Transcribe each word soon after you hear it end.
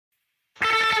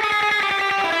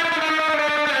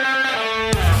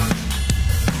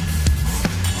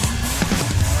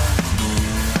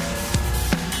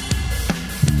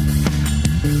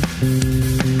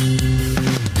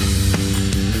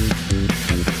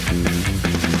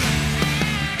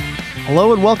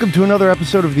Hello and welcome to another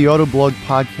episode of the Autoblog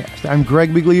podcast. I'm Greg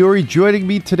Migliori. Joining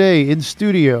me today in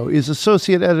studio is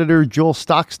Associate Editor Joel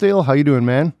Stockstill. How you doing,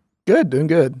 man? Good, doing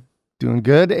good. Doing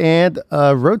good. And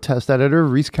Road Test Editor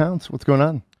Reese Counts. What's going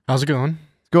on? How's it going?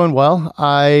 It's going well.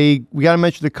 We got to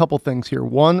mention a couple things here.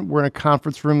 One, we're in a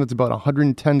conference room that's about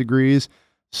 110 degrees.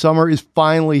 Summer is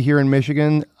finally here in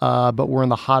Michigan, but we're in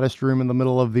the hottest room in the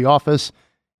middle of the office.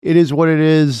 It is what it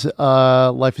is.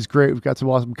 Life is great. We've got some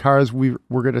awesome cars we're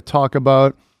going to talk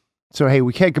about. So, hey,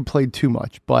 we can't complain too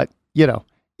much, but, you know,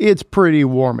 it's pretty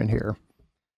warm in here.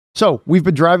 So, we've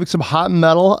been driving some hot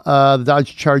metal, the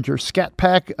Dodge Charger Scat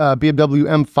Pack, BMW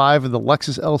M5, and the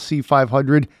Lexus LC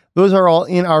 500. Those are all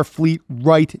in our fleet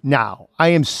right now. I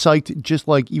am psyched just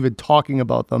like even talking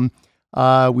about them.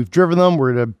 We've driven them.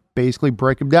 We're going to basically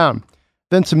break them down.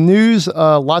 Then some news,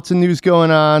 lots of news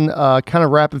going on, kind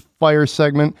of rapid fire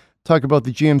segment. Talk about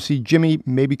the GMC Jimmy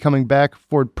maybe coming back,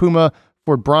 Ford Puma,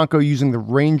 Ford Bronco using the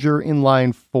Ranger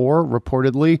Inline 4,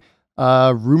 reportedly.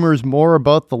 Rumors more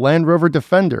about the Land Rover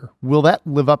Defender. Will that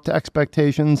live up to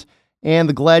expectations? And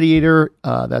the Gladiator,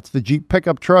 that's the Jeep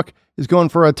pickup truck, is going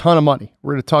for a ton of money.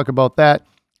 We're going to talk about that.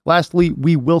 Lastly,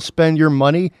 we will spend your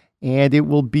money, and it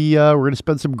will be, we're going to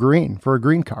spend some green for a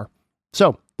green car.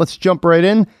 So let's jump right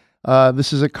in.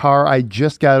 This is a car I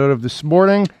just got out of this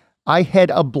morning. I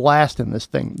had a blast in this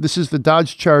thing. This is the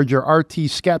Dodge Charger RT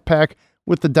Scat Pack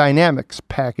with the Dynamics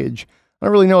package. I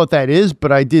don't really know what that is,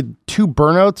 but I did 2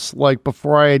 burnouts like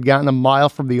before I had gotten a mile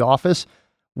from the office.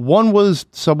 One was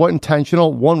somewhat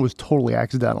intentional. One was totally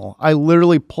accidental. I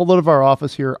literally pulled out of our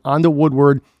office here onto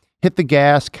Woodward, hit the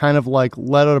gas, kind of like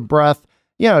let out a breath.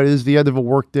 You know, it is the end of a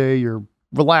work day. You're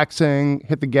relaxing,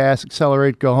 hit the gas,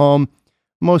 accelerate, go home.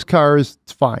 Most cars,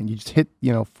 it's fine. You just hit,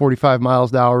 45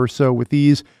 miles an hour or so. With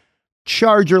these,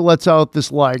 Charger lets out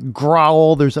this like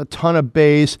growl. There's a ton of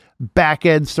bass. Back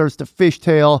end starts to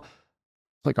fishtail.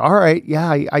 It's like, all right, yeah,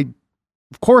 I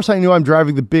of course I knew I'm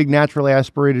driving the big naturally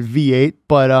aspirated V8,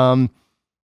 but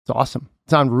it's awesome.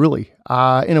 It's on really.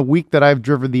 In a week that I've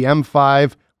driven the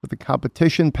M5 with the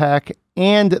competition pack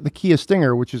and the Kia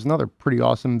Stinger, which is another pretty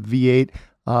awesome V8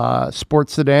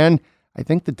 sports sedan, I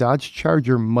think the Dodge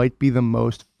Charger might be the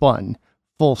most fun,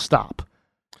 full stop.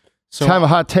 So, kind of a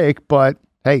hot take, but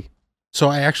hey. So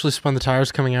I actually spun the tires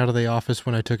coming out of the office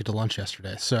when I took it to lunch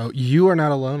yesterday. So you are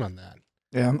not alone on that.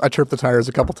 Yeah, I tripped the tires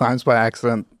a couple times by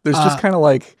accident. There's just kind of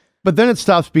like... But then it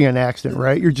stops being an accident,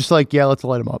 right? You're just like, yeah, let's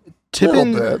light them up. Tip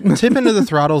into the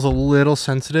throttle's a little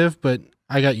sensitive, but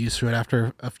I got used to it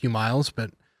after a few miles.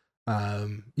 But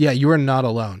yeah, you are not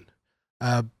alone.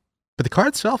 But the car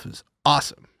itself is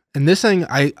awesome. And this thing,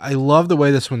 I love the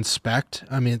way this one's spec'd.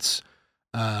 I mean, it's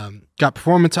got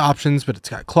performance options, but it's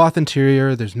got cloth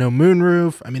interior. There's no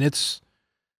moonroof. I mean,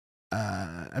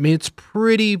 it's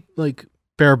pretty like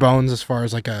bare bones as far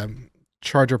as like a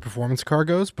Charger performance car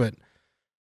goes. But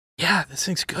yeah, this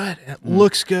thing's good. It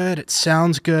looks good. It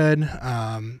sounds good.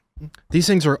 These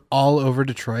things are all over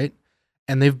Detroit,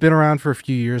 and they've been around for a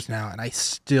few years now, and I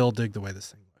still dig the way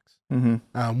this thing looks.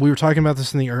 Mm-hmm. We were talking about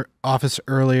this in the office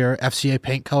earlier. FCA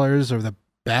paint colors are the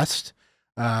best,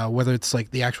 whether it's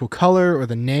like the actual color or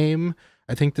the name.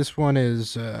 I think this one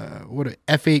is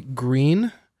F8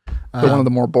 green. They're one of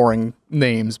the more boring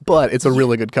names, but it's a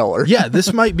really good color. Yeah,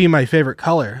 this might be my favorite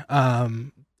color.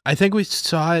 I think we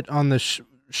saw it on the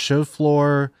show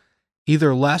floor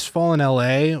either last fall in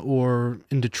LA or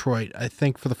in Detroit, I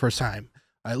think, for the first time.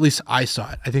 At least I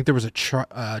saw it. I think there was a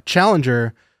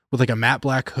Challenger with like a matte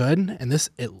black hood, and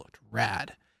it looked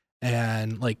rad.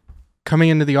 And like coming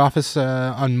into the office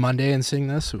on Monday and seeing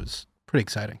this, it was pretty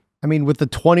exciting. I mean, with the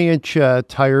 20-inch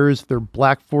tires, they're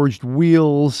black forged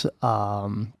wheels.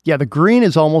 Yeah, the green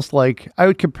is almost like, I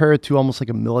would compare it to almost like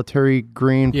a military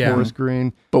green, forest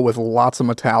green. But with lots of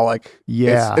metallic.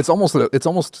 Yeah. It's almost got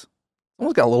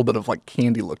a little bit of like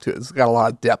candy look to it. It's got a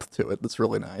lot of depth to it. That's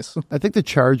really nice. I think the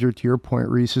Charger, to your point,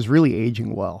 Reese, is really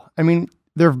aging well. I mean,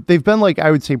 they've been like,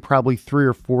 I would say probably 3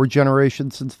 or 4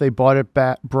 generations since they brought it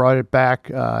back,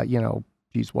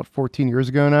 14 years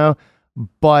ago now.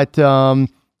 But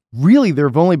really, there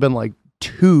have only been like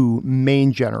 2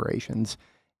 main generations.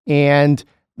 And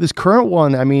this current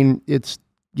one, I mean, it's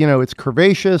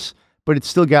curvaceous, but it's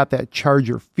still got that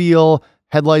Charger feel.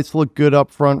 Headlights look good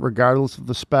up front, regardless of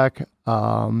the spec.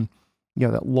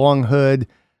 That long hood.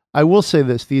 I will say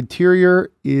this, the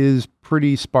interior is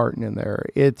pretty Spartan in there.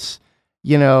 It's,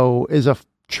 as a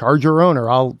Charger owner,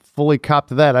 I'll fully cop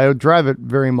to that. I don't drive it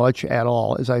very much at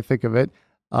all as I think of it.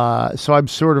 So I'm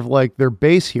sort of like their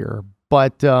base here.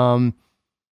 But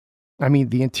I mean,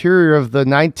 the interior of the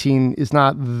 19 is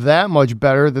not that much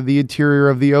better than the interior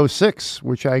of the 06,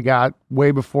 which I got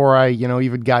way before I,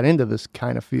 even got into this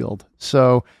kind of field.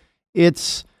 So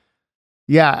it's,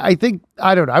 yeah, I think,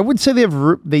 I don't know. I would say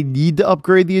they need to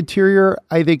upgrade the interior.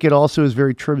 I think it also is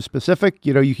very trim specific.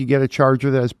 You could get a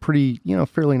Charger that has pretty,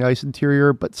 fairly nice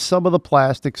interior, but some of the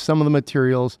plastics, some of the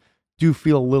materials do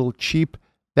feel a little cheap.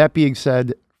 That being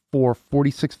said, for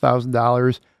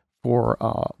 $46,000 for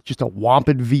just a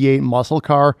Wampin V8 muscle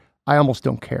car, I almost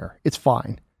don't care. It's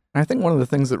fine. I think one of the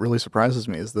things that really surprises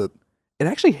me is that it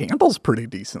actually handles pretty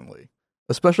decently,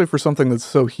 especially for something that's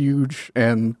so huge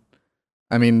and,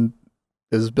 I mean,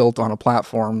 is built on a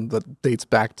platform that dates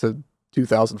back to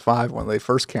 2005 when they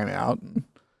first came out, and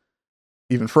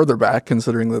even further back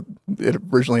considering that it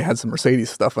originally had some Mercedes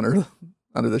stuff under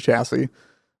the chassis.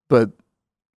 But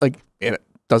like, it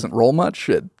doesn't roll much.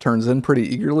 It turns in pretty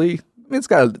eagerly. I mean,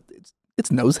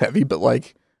 it's nose heavy, but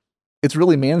like, it's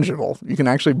really manageable. You can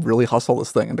actually really hustle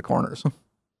this thing into corners.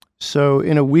 So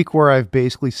in a week where I've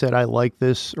basically said I like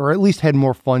this, or at least had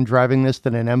more fun driving this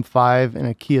than an M5 and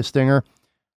a Kia Stinger,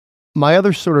 my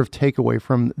other sort of takeaway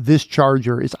from this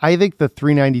Charger is I think the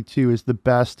 392 is the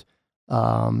best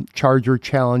Charger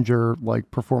Challenger like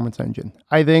performance engine.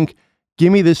 I think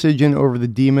give me this engine over the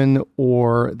Demon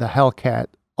or the Hellcat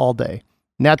all day.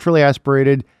 Naturally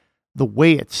aspirated. The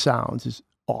way it sounds is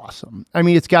awesome. I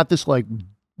mean, it's got this like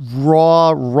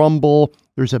raw rumble.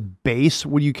 There's a bass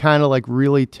when you kind of like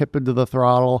really tip into the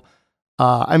throttle.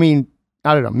 I mean,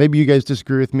 I don't know. Maybe you guys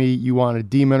disagree with me. You want a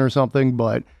Demon or something,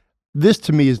 but this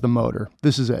to me is the motor.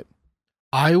 This is it.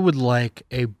 I would like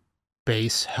a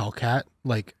base Hellcat.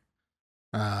 Like,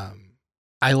 I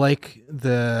like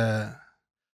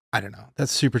I don't know. That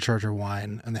supercharger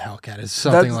whine and the Hellcat is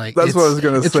something that's what I was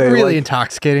going to say. It's really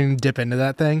intoxicating to dip into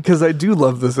that thing. Because I do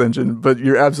love this engine, but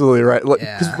you're absolutely right.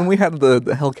 Because when we had the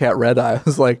Hellcat Red Eye, I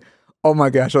was like, oh my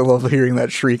gosh, I love hearing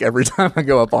that shriek every time I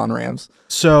go up on ramps.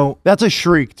 So that's a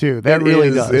shriek too. That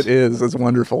really does. It is. It's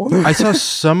wonderful. I saw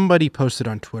somebody posted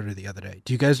on Twitter the other day.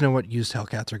 Do you guys know what used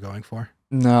Hellcats are going for?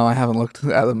 No, I haven't looked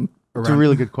at them. It's a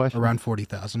really good question. Around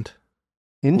 40,000.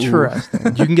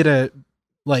 Interesting. You can get a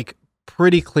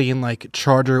pretty clean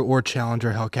Charger or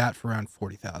Challenger Hellcat for around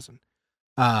 40,000.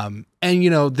 And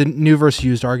the new versus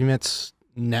used arguments,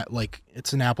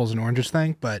 it's an apples and oranges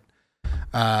thing, but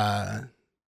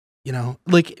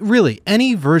really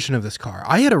any version of this car.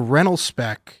 I had a rental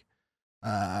spec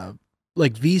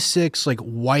V6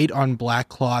 white on black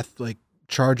cloth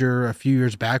Charger a few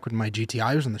years back when my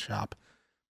GTI was in the shop,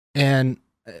 and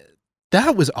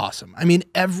that was awesome. I mean,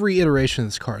 every iteration of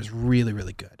this car is really,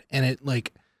 really good, and it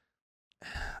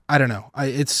I don't know.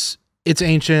 It's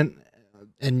ancient,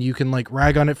 and you can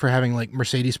rag on it for having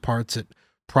Mercedes parts that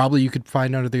probably you could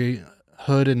find under the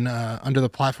hood and under the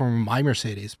platform of my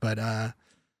Mercedes, but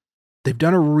they've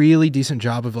done a really decent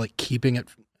job of keeping it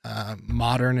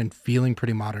modern and feeling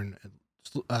pretty modern,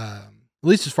 at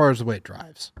least as far as the way it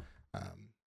drives.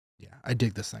 Yeah, I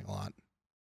dig this thing a lot.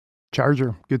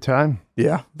 Charger, good time.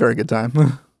 Yeah, very good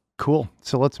time. Cool.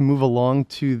 So let's move along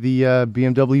to the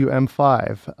BMW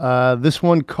M5. This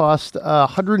one cost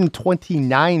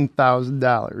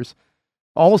 $129,000,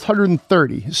 almost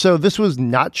 $130,000. So this was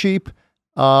not cheap.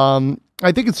 I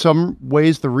think in some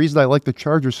ways the reason I like the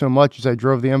Charger so much is I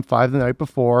drove the M5 the night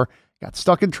before, got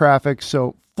stuck in traffic.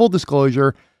 So full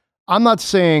disclosure, I'm not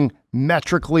saying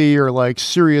metrically or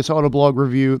serious Autoblog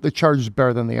review, the Charger's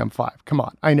better than the M5. Come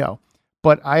on, I know.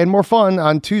 But I had more fun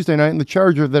on Tuesday night in the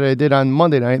Charger than I did on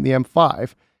Monday night in the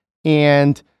M5.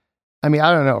 And I mean,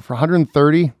 I don't know, for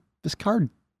 $130,000, this car,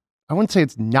 I wouldn't say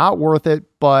it's not worth it,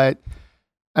 but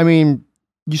I mean,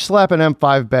 you slap an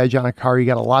M5 badge on a car, you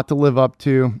got a lot to live up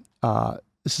to.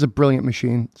 This is a brilliant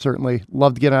machine, certainly.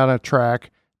 Love to get on a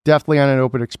track, definitely on an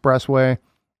open expressway.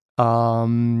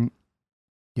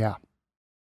 Yeah.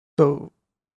 So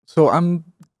I'm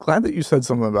glad that you said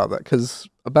something about that, because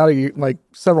about a year,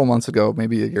 several months ago,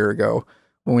 maybe a year ago,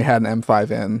 when we had an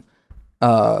M5 in,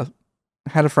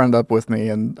 had a friend up with me,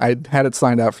 and I had it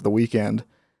signed out for the weekend.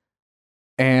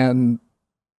 And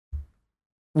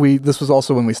this was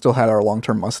also when we still had our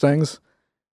long-term Mustangs,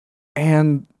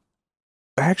 and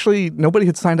actually nobody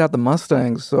had signed out the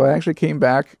Mustangs, so I actually came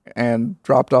back and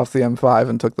dropped off the M5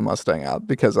 and took the Mustang out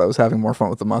because I was having more fun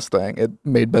with the Mustang. It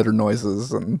made better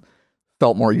noises and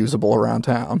felt more usable around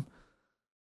town.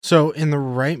 So in the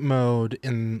right mode,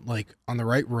 on the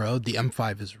right road, the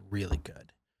M5 is really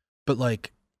good. But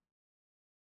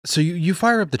so you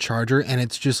fire up the Charger and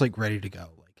it's just ready to go.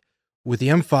 With the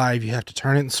M5, you have to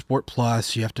turn it in Sport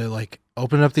Plus. You have to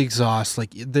open up the exhaust.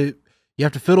 You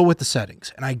have to fiddle with the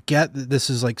settings. And I get that this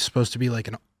is supposed to be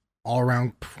an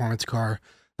all-around performance car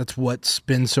That's what's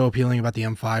been so appealing about the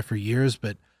M5 for years.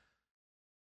 But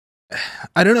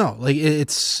I don't know. Like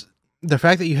it's the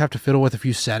fact that you have to fiddle with a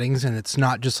few settings and it's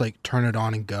not just like turn it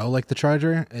on and go like the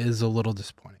Charger is a little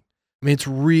disappointing. I mean, it's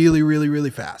really, really, really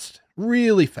fast,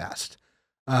 really fast.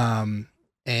 And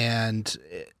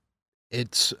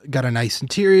it's got a nice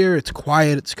interior. It's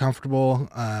quiet. It's comfortable.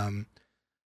 But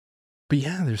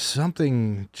yeah, there's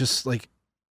something just like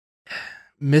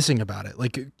missing about it.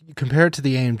 Like compare it to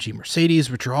the AMG Mercedes,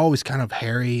 which are always kind of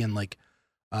hairy and like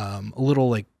a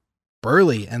little like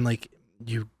burly, and like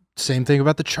same thing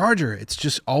about the Charger. It's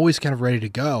just always kind of ready to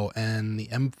go, and the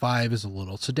M5 is a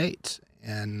little sedate,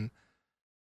 and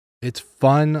it's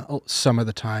fun some of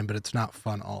the time, but it's not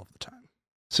fun all of the time.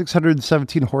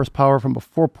 617 horsepower from a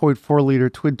 4.4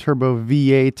 liter twin turbo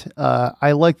V8.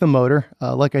 I like the motor.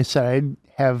 Like I said,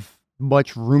 I have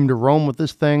much room to roam with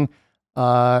this thing.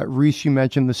 Reese, you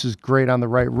mentioned this is great on the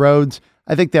right roads.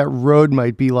 I think that road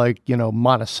might be like,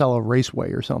 Monticello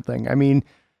Raceway or something. I mean,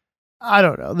 I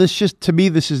don't know. To me,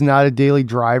 this is not a daily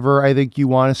driver. I think you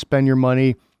want to spend your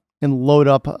money and load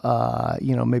up,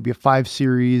 maybe a 5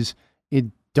 Series.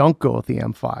 Don't go with the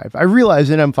M5. I realize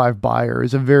an M5 buyer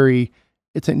is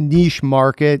it's a niche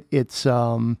market. It's,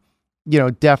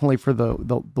 definitely for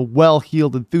the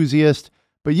well-heeled enthusiast,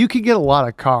 but you could get a lot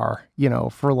of car,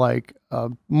 for like a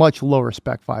much lower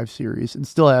spec 5 Series and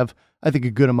still have, I think,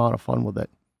 a good amount of fun with it.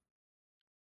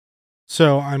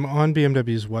 So I'm on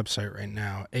BMW's website right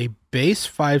now. A base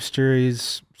 5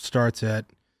 Series starts at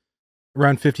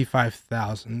around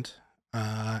 55,000,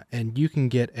 and you can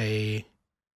get a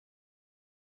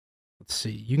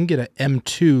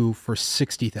M2 for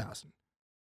 60,000.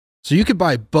 So you could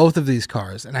buy both of these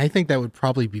cars, and I think that would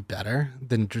probably be better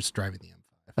than just driving the M5.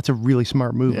 That's a really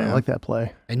smart move. Yeah. I like that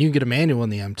play. And you can get a manual in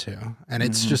the M2, and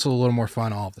it's just a little more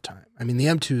fun all the time. I mean, the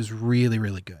M2 is really,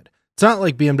 really good. It's not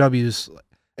like BMW's,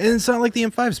 and it's not like the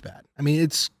M5's bad. I mean,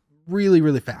 it's really,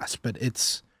 really fast, but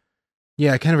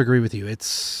I kind of agree with you.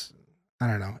 I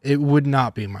don't know. It would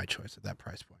not be my choice at that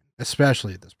price point,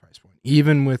 especially at this price point,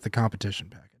 even with the competition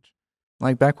package.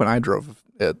 Like back when I drove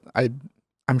it,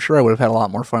 I'm sure I would have had a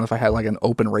lot more fun if I had like an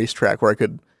open racetrack where I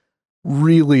could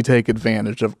really take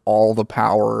advantage of all the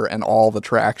power and all the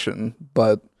traction.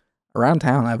 But around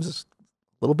town, I was just a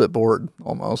little bit bored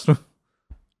almost.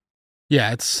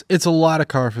 Yeah, it's a lot of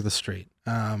car for the street.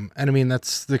 And I mean,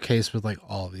 that's the case with like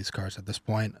all of these cars at this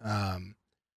point.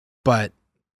 But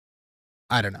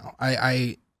I don't know.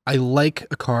 I like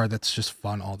a car that's just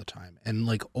fun all the time. And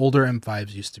like older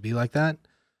M5s used to be like that.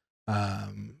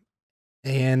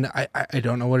 And I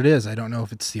don't know what it is. I don't know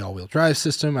if it's the all-wheel drive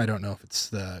system. I don't know if it's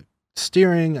the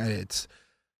steering. It's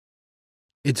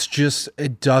just,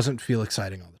 it doesn't feel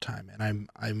exciting all the time. And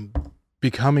I'm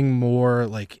becoming more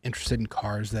like interested in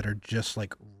cars that are just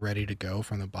like ready to go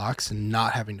from the box and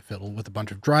not having to fiddle with a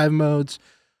bunch of drive modes.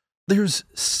 There's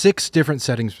 6 different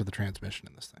settings for the transmission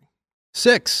in this thing.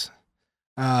 6.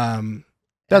 I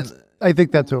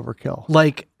think that's overkill.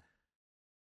 Like,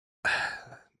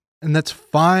 and that's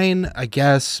fine, I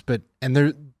guess, but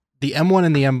the M1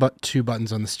 and the M2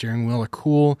 buttons on the steering wheel are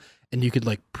cool, and you could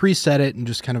like preset it and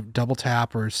just kind of double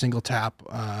tap or single tap,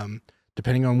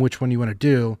 depending on which one you want to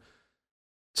do.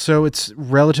 So it's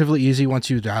relatively easy once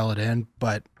you dial it in,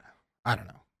 but I don't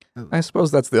know. I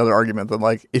suppose that's the other argument that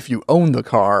like if you own the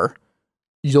car,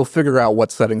 you'll figure out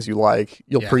what settings you like,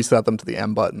 you'll preset them to the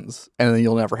M buttons, and then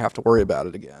you'll never have to worry about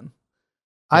it again.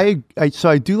 So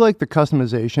I do like the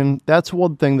customization. That's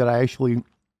one thing that I actually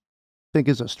think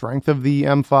is a strength of the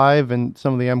M5 and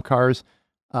some of the M cars.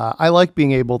 I like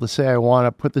being able to say I want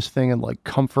to put this thing in like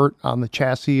comfort on the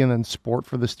chassis and then sport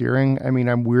for the steering. I mean,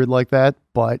 I'm weird like that,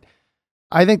 but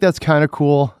I think that's kind of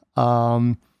cool.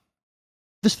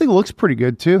 This thing looks pretty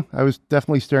good too. I was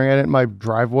definitely staring at it in my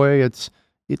driveway. It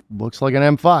looks like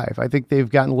an M5. I think they've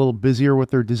gotten a little busier with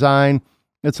their design.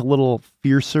 It's a little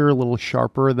fiercer, a little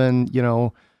sharper than,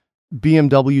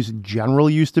 BMWs in general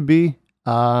used to be.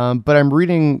 But I'm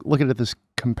looking at this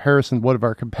comparison, one of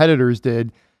our competitors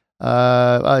did.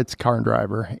 It's Car and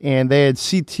Driver. And they had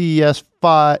CTS-V,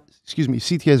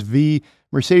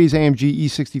 Mercedes-AMG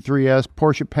E63S,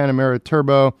 Porsche Panamera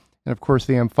Turbo, and of course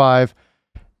the M5.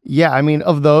 Yeah, I mean,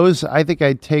 of those, I think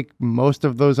I'd take most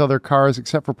of those other cars,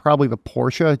 except for probably the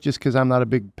Porsche, just because I'm not a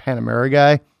big Panamera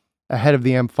guy, ahead of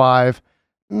the M5.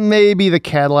 Maybe the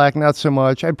Cadillac, not so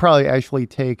much. I'd probably actually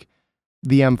take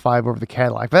the M5 over the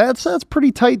Cadillac. But that's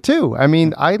pretty tight too. I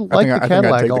mean, I like the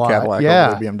Cadillac a lot. Cadillac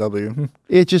over the BMW.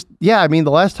 It just, I mean,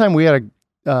 the last time we had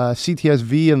a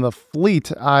CTS-V in the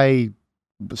fleet, I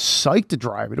was psyched to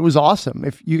drive it. It was awesome.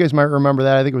 If you guys might remember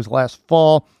that, I think it was last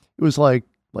fall. It was like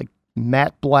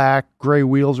matte black, gray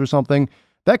wheels or something.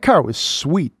 That car was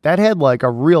sweet. That had like a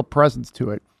real presence to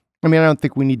it. I mean, I don't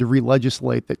think we need to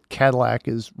re-legislate that Cadillac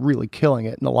is really killing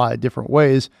it in a lot of different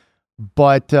ways.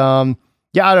 But yeah,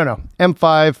 I don't know.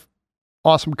 M5,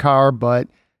 awesome car, but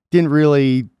didn't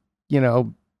really,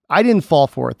 I didn't fall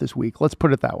for it this week. Let's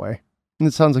put it that way. And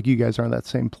it sounds like you guys are on that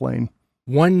same plane.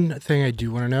 One thing I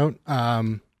do want to note,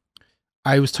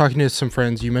 I was talking to some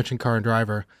friends. You mentioned Car and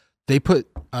Driver. They put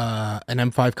an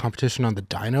M5 competition on the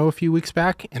dyno a few weeks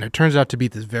back, and it turns out to be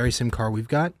this very same car we've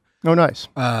got. Oh, nice.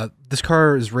 This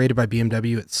car is rated by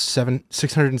BMW at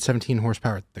 617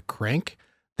 horsepower at the crank.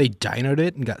 They dynoed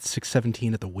it and got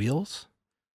 617 at the wheels.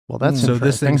 Well, that's so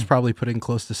this thing's probably putting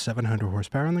close to 700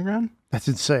 horsepower on the ground. That's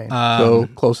insane. So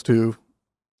close to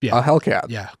a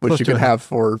Hellcat, which you could have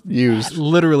for used.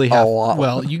 Literally half.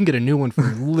 Well, you can get a new one for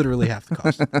literally half the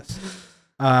cost of this.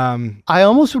 I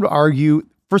almost would argue,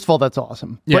 first of all, that's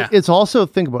awesome. Yeah. But it's also,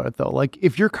 think about it though, like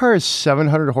if your car is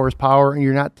 700 horsepower and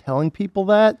you're not telling people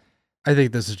that, I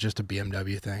think this is just a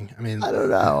BMW thing. I mean, I don't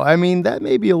know. I mean, that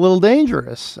may be a little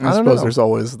dangerous. I suppose there's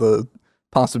always the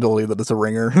possibility that it's a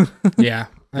ringer. Yeah.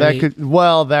 That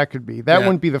could be. That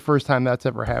wouldn't be the first time that's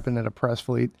ever happened in a press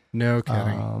fleet. No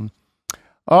kidding.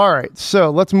 All right. So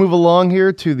let's move along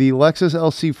here to the Lexus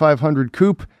LC500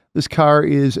 Coupe. This car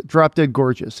is drop dead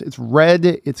gorgeous. It's red.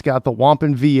 It's got the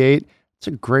Wampin V8. It's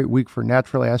a great week for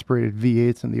naturally aspirated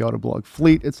V8s in the Autoblog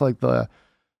fleet. It's like the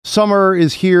summer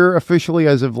is here officially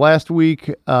as of last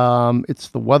week.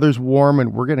 The weather's warm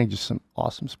and we're getting just some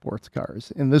awesome sports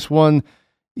cars. And this one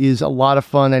is a lot of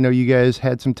fun. I know you guys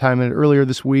had some time in it earlier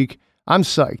this week. I'm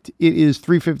psyched. It is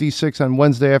 3:56 on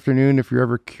Wednesday afternoon. If you're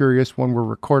ever curious when we're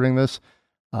recording this,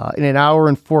 in an hour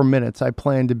and 4 minutes, I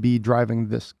plan to be driving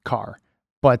this car.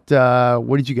 But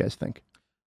what did you guys think?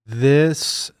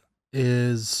 This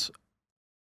is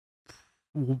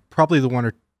probably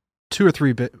the two or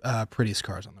three prettiest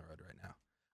cars on the road right now.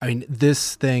 I mean,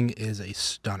 this thing is a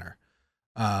stunner,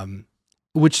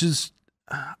 which is,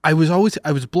 I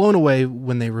was blown away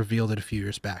when they revealed it a few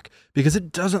years back because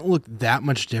it doesn't look that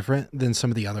much different than some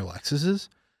of the other Lexuses,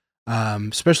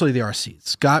 especially the RC.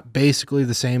 It's got basically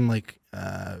the same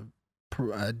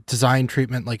design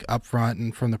treatment like up front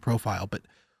and from the profile, but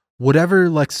whatever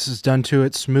Lexus has done to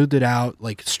it, smoothed it out,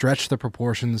 like stretched the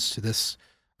proportions to this.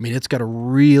 I mean, it's got a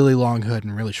really long hood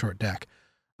and really short deck.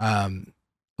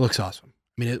 Looks awesome.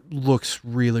 I mean, it looks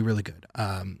really, really good.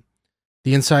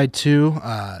 The inside too,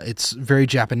 it's very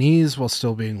Japanese while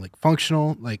still being like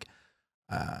functional. Like,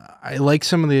 I like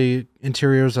some of the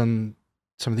interiors on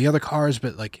some of the other cars,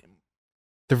 but like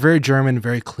they're very German,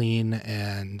 very clean,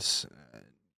 and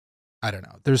I don't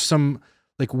know. There's some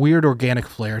like weird organic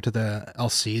flair to the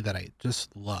LC that I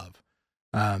just love.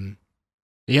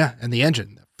 Yeah, and the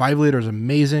engine, 5 liter is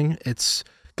amazing. It's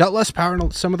got less power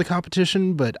than some of the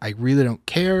competition, but I really don't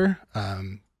care.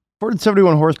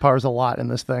 471 horsepower is a lot in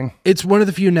this thing. It's one of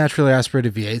the few naturally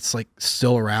aspirated V8s like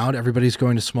still around. Everybody's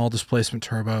going to small displacement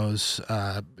turbos,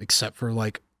 except for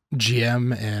like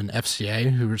GM and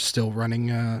FCA, who are still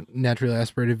running naturally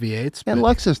aspirated V8s. And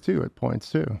Lexus too at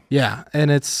points too. Yeah, and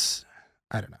it's,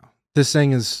 I don't know. This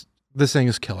thing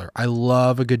is killer. I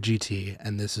love a good GT,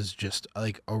 and this is just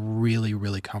like a really,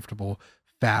 really comfortable,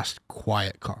 fast,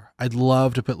 quiet car. I'd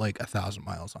love to put like 1,000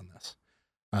 miles on this.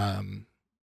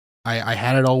 I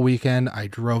had it all weekend. I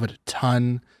drove it a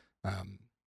ton.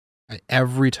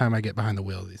 Every time I get behind the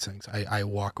wheel of these things, I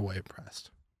walk away impressed.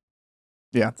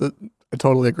 Yeah, I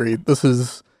totally agree. This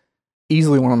is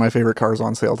easily one of my favorite cars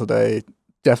on sale today.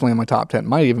 Definitely in my top 10.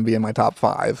 Might even be in my top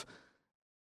 5.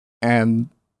 And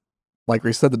like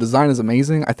we said, the design is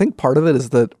amazing. I think part of it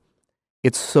is that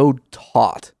it's so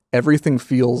taut. Everything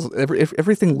feels,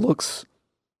 everything looks,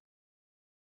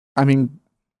 I mean,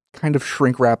 kind of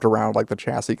shrink wrapped around like the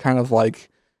chassis, kind of like,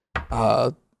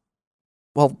 in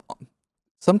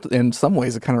some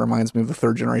ways it kind of reminds me of the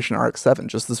 3rd generation RX-7,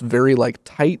 just this very like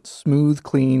tight, smooth,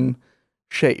 clean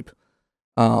shape,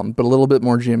 but a little bit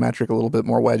more geometric, a little bit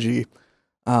more wedgy.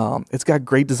 It's got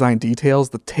great design details.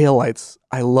 The taillights,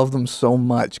 I love them so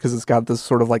much because it's got this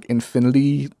sort of like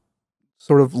infinity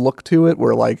sort of look to it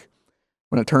where like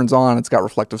when it turns on, it's got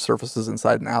reflective surfaces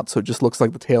inside and out. So it just looks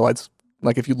like the taillights,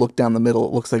 like if you look down the middle,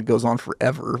 it looks like it goes on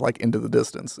forever, like into the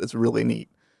distance. It's really neat.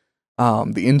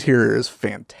 The interior is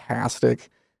fantastic.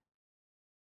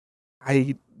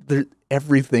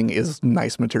 Everything is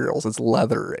nice materials. It's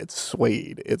leather, it's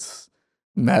suede, it's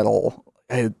metal.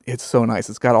 It's so nice.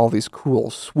 It's got all these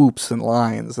cool swoops and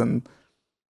lines, and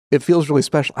it feels really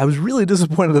special. I was really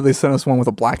disappointed that they sent us one with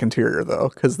a black interior, though,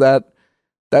 because that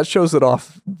shows it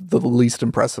off the least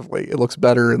impressively. It looks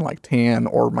better in like tan,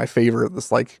 or my favorite,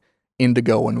 this like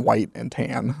indigo and white and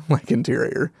tan like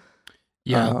interior.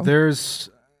 Yeah, there's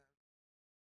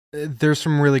There's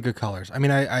some really good colors. I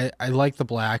mean, I like the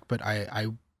black, but I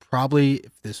probably,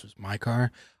 if this was my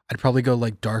car, I'd probably go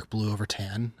like dark blue over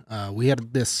tan. We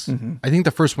had this, I think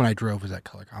the first one I drove was that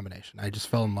color combination. I just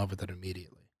fell in love with it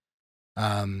immediately.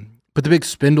 But the big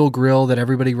spindle grill that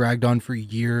everybody ragged on for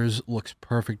years looks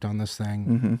perfect on this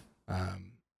thing.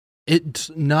 It's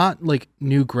not like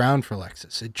new ground for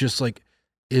Lexus. It just like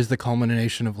is the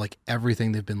culmination of like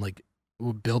everything they've been like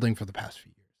building for the past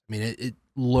few years. I mean, it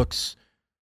looks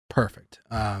perfect.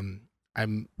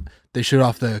 They showed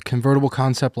off the convertible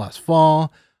concept last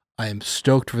fall. I am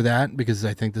stoked for that because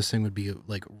I think this thing would be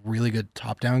like really good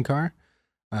top down car.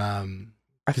 I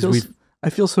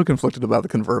feel so conflicted about the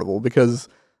convertible because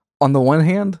on the one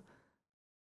hand,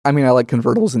 I mean, I like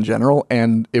convertibles in general,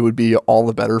 and it would be all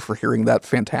the better for hearing that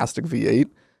fantastic V8.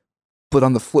 But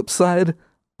on the flip side,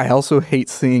 I also hate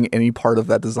seeing any part of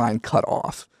that design cut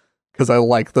off because I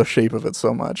like the shape of it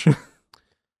so much.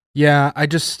 Yeah,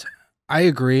 I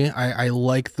agree. I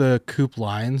like the coupe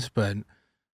lines, but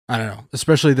I don't know,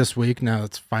 especially this week now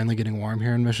it's finally getting warm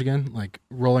here in Michigan, like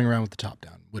rolling around with the top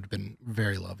down would have been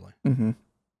very lovely.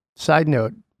 Side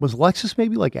note, was Lexus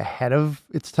maybe like ahead of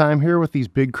its time here with these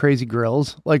big crazy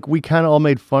grills? Like we kind of all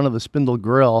made fun of the spindle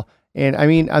grill. And I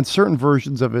mean, on certain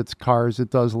versions of its cars,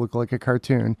 it does look like a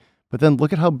cartoon, but then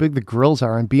look at how big the grills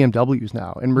are on BMWs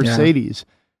now and Mercedes.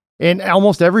 Yeah. And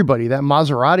almost everybody, that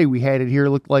Maserati we had it here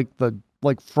looked like the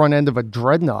front end of a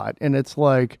dreadnought. And it's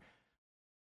like,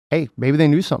 hey, maybe they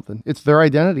knew something. It's their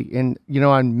identity. And, you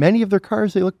know, on many of their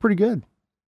cars, they look pretty good.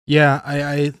 Yeah,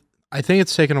 I think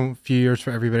it's taken a few years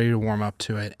for everybody to warm up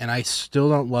to it. And I still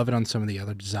don't love it on some of the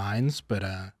other designs, but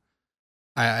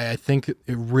I think it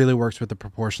really works with the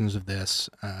proportions of this.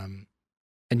 And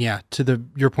yeah, to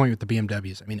your point with the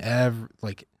BMWs, I mean,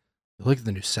 look at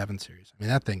the new 7 Series. I mean,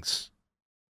 that thing's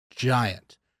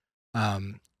giant,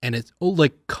 and it's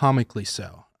like comically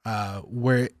so,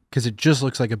 because it just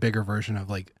looks like a bigger version of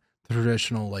like the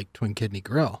traditional like twin kidney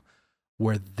grill,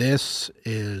 where this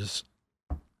is,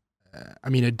 I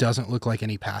mean, it doesn't look like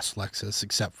any past Lexus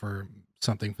except for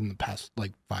something from the past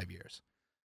like 5 years.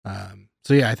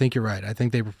 So yeah, I think you're right. I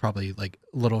think they were probably like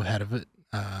a little ahead of it,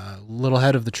 a little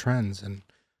ahead of the trends, and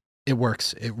it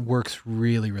works. It works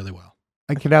really, really well.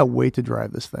 I cannot wait to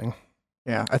drive this thing.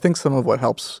 Yeah, I think some of what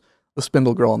helps the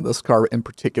spindle grill on this car in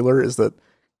particular is that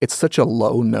it's such a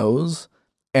low nose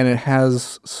and it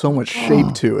has so much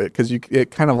shape to it because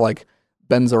it kind of like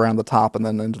bends around the top and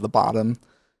then into the bottom.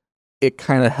 It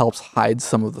kind of helps hide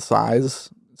some of the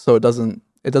size, so it doesn't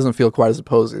feel quite as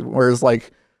imposing. Whereas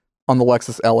like on the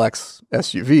Lexus LX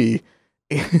SUV,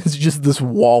 it's just this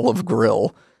wall of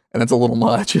grill, and it's a little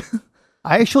much.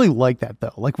 I actually like that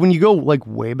though. Like when you go like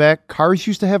way back, cars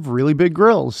used to have really big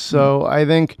grills. So I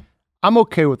think I'm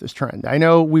okay with this trend. I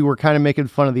know we were kind of making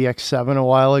fun of the X7 a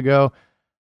while ago.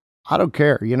 I don't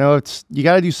care. You know, you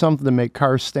got to do something to make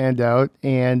cars stand out.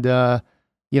 And,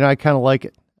 you know, I kind of like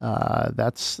it.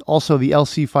 That's also the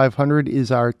LC500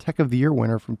 is our Tech of the Year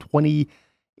winner from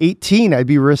 2018. I'd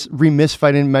be remiss if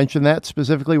I didn't mention that.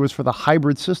 Specifically, it was for the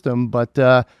hybrid system,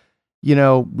 but, you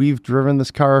know, we've driven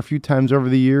this car a few times over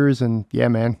the years, and yeah,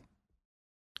 man,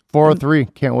 403,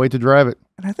 can't wait to drive it.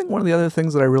 And I think one of the other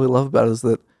things that I really love about it is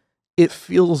that it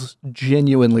feels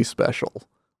genuinely special.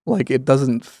 Like, it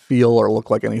doesn't feel or look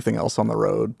like anything else on the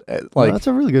road. Like, that's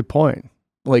a really good point.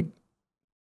 Like,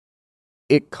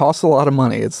 it costs a lot of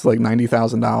money. It's like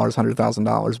 $90,000,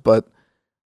 $100,000, but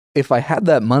if I had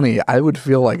that money, I would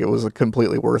feel like it was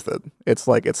completely worth it. It's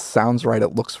like, it sounds right,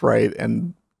 it looks right,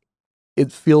 and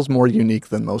it feels more unique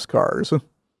than most cars.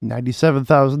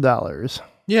 $97,000.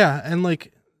 Yeah, and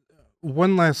like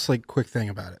one last like quick thing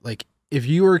about it. Like if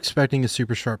you were expecting a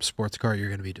super sharp sports car, you're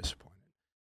going to be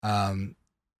disappointed.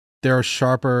 There are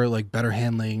sharper, like better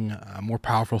handling, more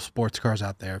powerful sports cars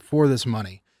out there for this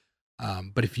money.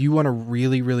 But if you want a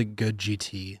really, really good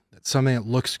GT, that's something that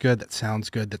looks good, that sounds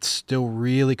good, that's still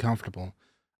really comfortable,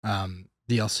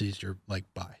 the LC's your like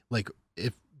buy. Like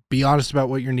be honest about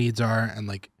what your needs are, and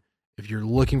like if you're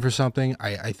looking for something,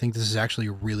 I think this is actually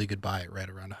a really good buy at right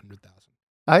around 100,000.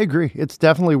 I agree. It's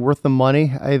definitely worth the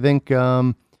money. I think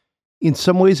in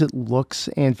some ways it looks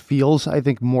and feels, I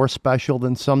think, more special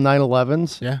than some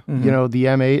 911s. Yeah. Mm-hmm. You know, the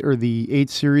M8 or the 8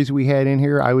 Series we had in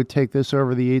here, I would take this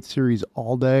over the 8 Series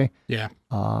all day. Yeah.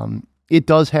 It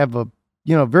does have a,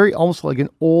 you know, very almost like an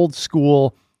old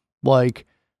school, like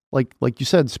you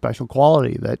said, special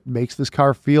quality that makes this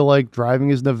car feel like driving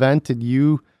is an event. And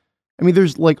I mean,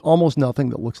 there's like almost nothing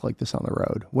that looks like this on the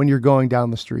road when you're going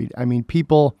down the street. I mean,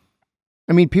 people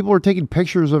were taking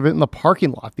pictures of it in the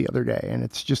parking lot the other day, and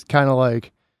it's just kind of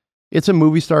like, it's a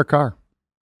movie star car.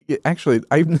 actually,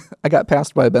 I got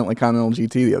passed by a Bentley Continental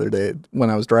GT the other day when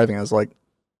I was driving. I was like,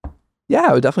 yeah,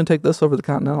 I would definitely take this over the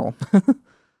Continental.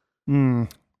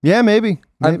 Yeah, maybe.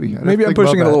 Maybe I'm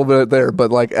pushing it a little bit there,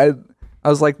 but like I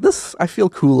was like, I feel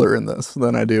cooler in this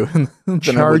than I do.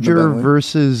 Charger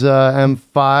versus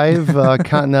M5,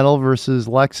 Continental versus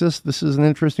Lexus. This is an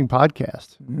interesting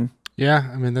podcast. Mm-hmm. Yeah,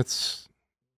 I mean, that's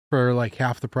for like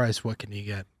half the price. What can you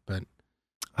get? But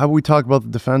how about we talk about the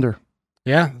Defender?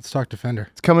 Yeah, let's talk Defender.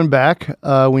 It's coming back.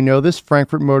 We know this.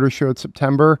 Frankfurt Motor Show in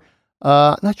September.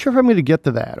 Not sure if I'm going to get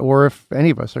to that or if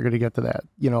any of us are going to get to that.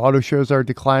 Auto shows are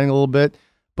declining a little bit,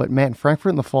 but man,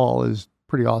 Frankfurt in the fall is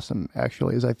pretty awesome,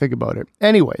 actually, as I think about it.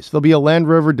 Anyways, there'll be a Land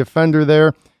Rover Defender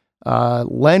there.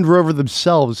 Land Rover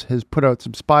themselves has put out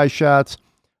some spy shots.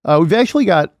 We've actually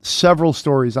got several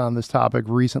stories on this topic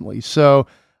recently. So,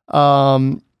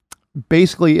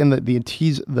 basically, in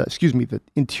the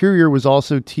interior was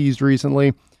also teased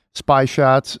recently, spy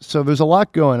shots. So there's a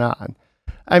lot going on.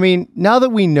 I mean, now that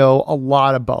we know a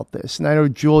lot about this, and I know,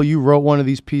 Jewel, you wrote one of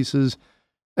these pieces.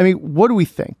 I mean, what do we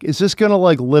think? Is this going to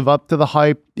like live up to the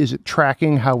hype? Is it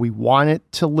tracking how we want it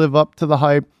to live up to the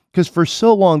hype? Because for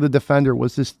so long, the Defender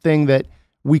was this thing that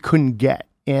we couldn't get.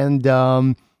 And,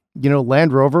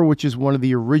 Land Rover, which is one of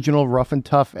the original rough and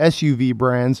tough SUV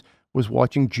brands, was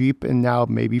watching Jeep and now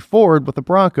maybe Ford with the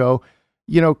Bronco,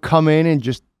 come in and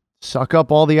just suck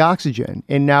up all the oxygen.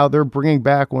 And now they're bringing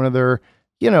back one of their,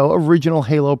 original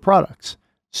Halo products.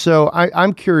 So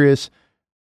I'm curious,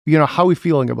 how are we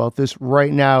feeling about this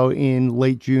right now in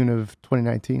late June of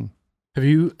 2019?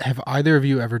 Have either of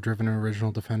you ever driven an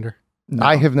original Defender? No.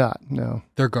 I have not. No,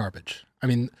 they're garbage. I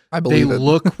mean, they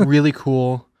look really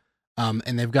cool.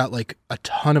 And they've got like a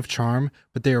ton of charm,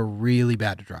 but they are really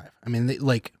bad to drive. I mean,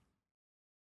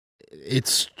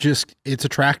 it's a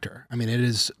tractor. I mean, it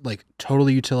is like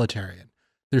totally utilitarian.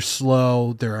 They're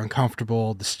slow. They're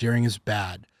uncomfortable. The steering is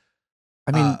bad.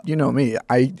 I mean, you know me,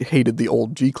 I hated the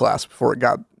old G-Class before it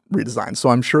got redesigned. So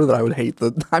I'm sure that I would hate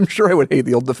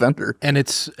the old Defender. And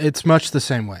it's much the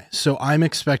same way. So I'm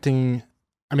expecting,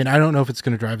 I mean, I don't know if it's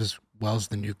going to drive as well as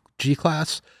the new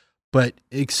G-Class, but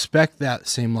expect that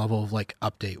same level of like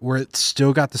update where it's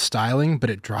still got the styling, but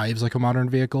it drives like a modern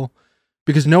vehicle.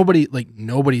 Because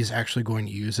nobody's actually going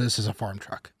to use this as a farm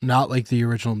truck. Not like the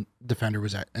original Defender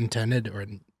was intended or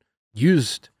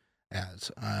used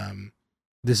as.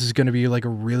 This is going to be like a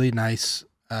really nice,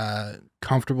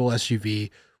 comfortable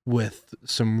SUV with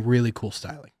some really cool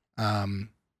styling.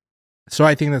 So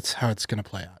I think that's how it's going to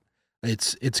play out.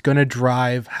 It's going to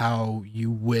drive how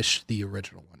you wish the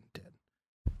original one did.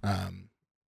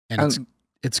 And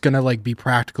it's going to like be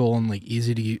practical and like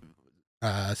easy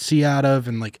to see out of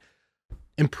and like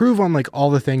improve on like all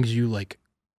the things you like.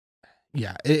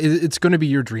 Yeah, it's going to be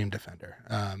your dream Defender,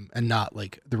 and not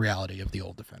like the reality of the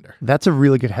old Defender. That's a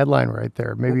really good headline right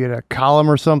there. Maybe in a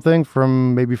column or something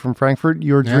from Frankfurt.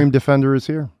 Your dream Defender is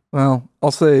here. Well,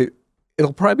 I'll say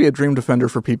it'll probably be a dream Defender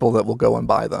for people that will go and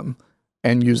buy them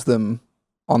and use them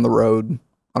on the road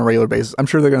on a regular basis. I'm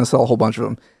sure they're going to sell a whole bunch of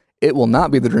them. It will not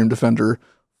be the dream Defender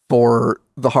for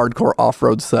the hardcore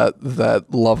off-road set that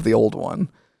love the old one,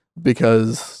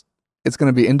 because it's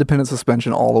going to be independent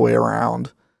suspension all the way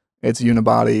around. It's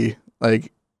unibody.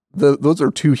 Like those are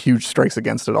two huge strikes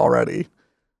against it already.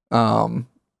 I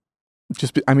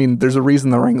mean, there's a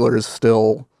reason the Wrangler is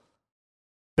still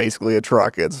basically a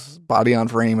truck. It's body on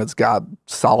frame. It's got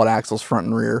solid axles front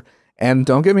and rear. And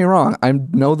don't get me wrong, I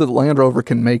know that Land Rover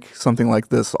can make something like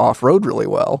this off-road really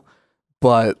well,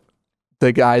 but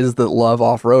the guys that love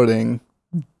off-roading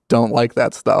don't like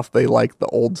that stuff. They like the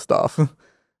old stuff.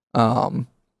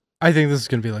 I think this is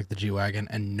going to be like the G-Wagon,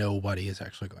 and nobody is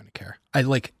actually going to care.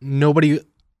 Nobody,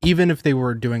 even if they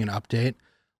were doing an update,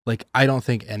 like, I don't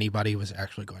think anybody was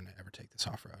actually going to ever take this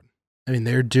off-road. I mean,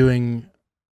 they're doing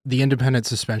the independent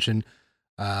suspension,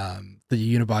 the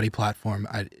unibody platform.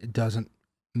 It doesn't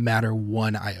matter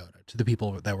one iota to the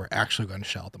people that were actually going to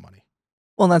shell out the money.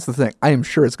 Well, and that's the thing. I am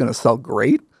sure it's going to sell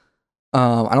great.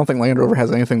 I don't think Land Rover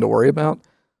has anything to worry about.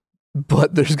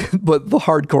 But the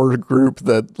hardcore group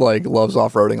that like loves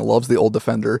off-roading and loves the old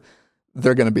Defender,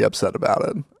 they're going to be upset about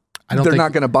it. They're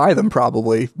not going to buy them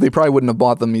probably. They probably wouldn't have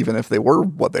bought them even if they were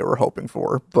what they were hoping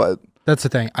for. But that's the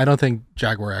thing. I don't think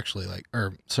Jaguar actually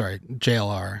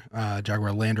JLR,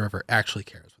 Jaguar Land Rover actually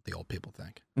cares what the old people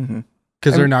think.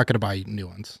 Because they're not going to buy new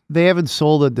ones. They haven't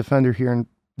sold a Defender here in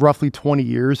roughly 20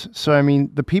 years. So, I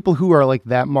mean, the people who are like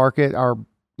that market are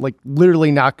like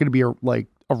literally not going to be like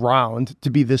around to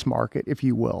be this market, if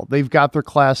you will. They've got their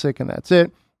classic and that's it.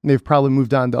 And they've probably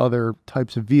moved on to other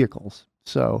types of vehicles.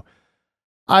 So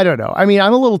I don't know. I mean,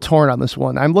 I'm a little torn on this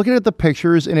one. I'm looking at the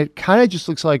pictures and it kind of just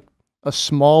looks like a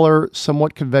smaller,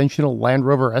 somewhat conventional Land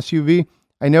Rover SUV.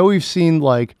 I know we've seen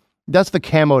like, that's the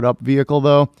camoed up vehicle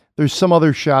though. There's some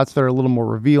other shots that are a little more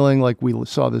revealing. Like we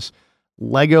saw this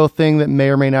Lego thing that may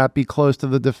or may not be close to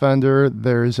the Defender.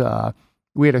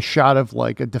 We had a shot of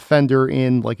like a Defender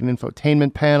in like an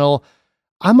infotainment panel.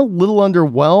 I'm a little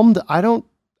underwhelmed. I don't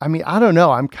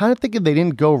know. I'm kind of thinking they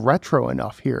didn't go retro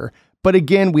enough here. But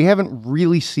again, we haven't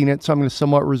really seen it, so I'm going to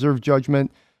somewhat reserve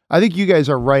judgment. I think you guys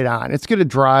are right on. It's going to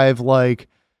drive like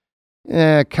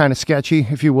kind of sketchy,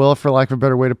 if you will, for lack of a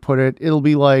better way to put it. It'll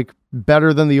be like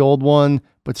better than the old one,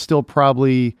 but still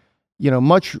probably,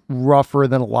 much rougher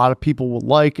than a lot of people will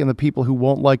like, and the people who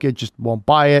won't like it just won't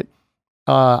buy it.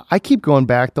 I keep going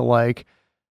back to like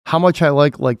how much I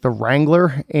like the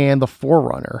Wrangler and the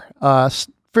 4Runner.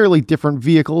 Fairly different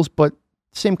vehicles, but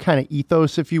same kind of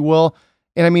ethos, if you will.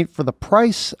 And I mean, for the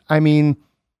price, and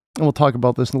we'll talk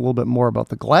about this in a little bit more about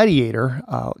the Gladiator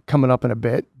coming up in a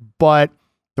bit, but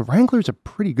the Wrangler's a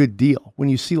pretty good deal when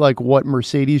you see like what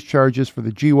Mercedes charges for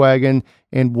the G-Wagon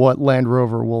and what Land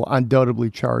Rover will undoubtedly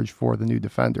charge for the new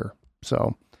Defender.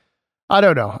 So I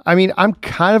don't know. I mean, I'm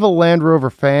kind of a Land Rover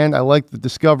fan. I like the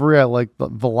Discovery. I like the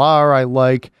Velar. I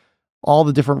like all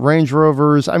the different Range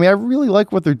Rovers. I mean, I really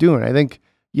like what they're doing. I think,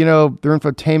 their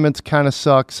infotainments kind of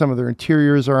suck. Some of their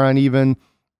interiors are uneven,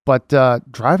 but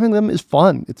driving them is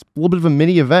fun. It's a little bit of a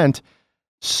mini event.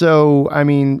 So, I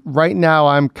mean, right now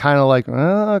I'm kind of like,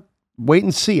 wait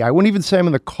and see. I wouldn't even say I'm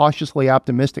in the cautiously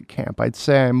optimistic camp. I'd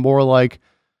say I'm more like,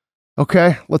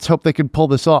 okay, let's hope they can pull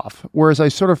this off. Whereas I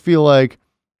sort of feel like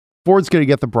Ford's going to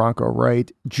get the Bronco right.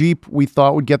 Jeep, we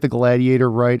thought would get the Gladiator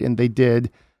right, and they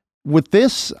did. With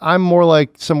this, I'm more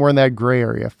like somewhere in that gray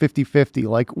area, 50-50.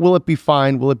 Like, will it be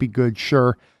fine? Will it be good?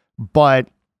 Sure. But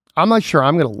I'm not sure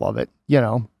I'm going to love it.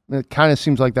 It kind of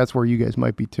seems like that's where you guys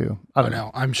might be too. I don't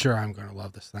know. I'm sure I'm going to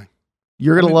love this thing.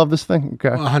 You're going to love this thing? Okay.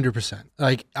 100%.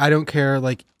 Like, I don't care,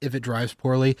 like, if it drives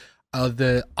poorly.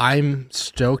 I'm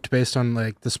stoked based on,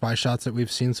 like, the spy shots that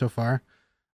we've seen so far.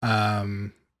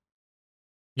 If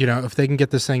they can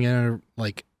get this thing in,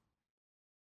 like,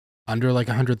 under, like,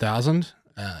 100,000,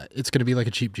 it's going to be like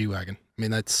a cheap G-Wagon. I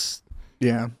mean, that's...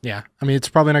 Yeah. Yeah. I mean, it's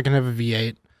probably not going to have a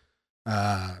V8,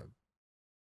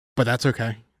 but that's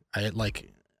okay.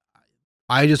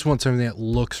 I just want something that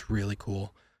looks really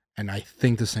cool, and I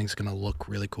think this thing's going to look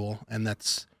really cool, and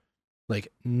that's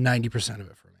like 90% of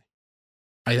it for me.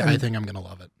 I think I'm going to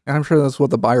love it. And I'm sure that's what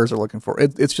the buyers are looking for.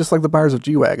 It's just like the buyers of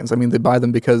G-Wagons. I mean, they buy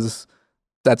them because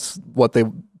that's what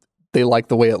they like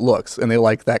the way it looks, and they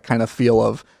like that kind of feel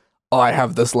of, oh, I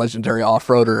have this legendary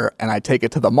off-roader, and I take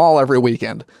it to the mall every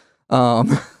weekend. Yeah,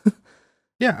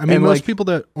 I mean, most people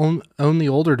that own the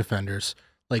older Defenders,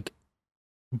 like,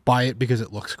 buy it because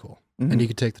it looks cool, and you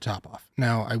can take the top off.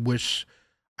 Now,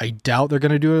 I doubt they're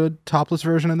going to do a topless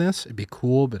version of this. It'd be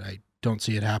cool, but I don't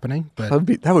see it happening. But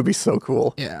that would be so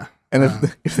cool. Yeah. And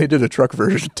if they did a truck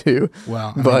version too.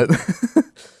 Well, but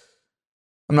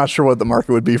I'm not sure what the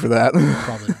market would be for that.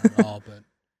 Probably not at all, but...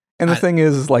 And the thing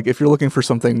is, like, if you're looking for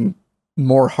something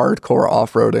more hardcore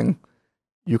off-roading,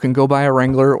 you can go buy a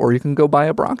Wrangler or you can go buy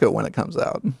a Bronco when it comes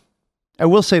out. I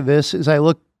will say this,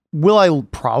 will I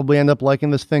probably end up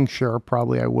liking this thing? Sure,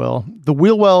 probably I will. The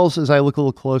wheel wells, as I look a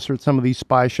little closer at some of these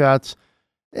spy shots,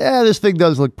 this thing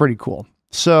does look pretty cool.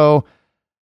 So,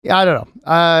 yeah, I don't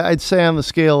know. I'd say on the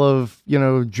scale of,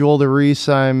 Joel to Reese,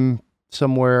 I'm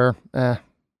somewhere, I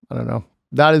don't know,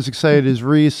 not as excited as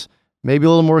Reese. Maybe a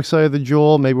little more excited than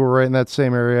Joel. Maybe we're right in that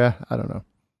same area. I don't know.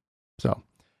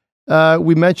 So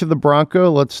we mentioned the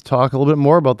Bronco. Let's talk a little bit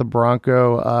more about the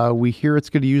Bronco. We hear it's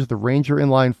going to use the Ranger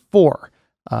Inline 4.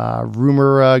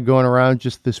 Rumor going around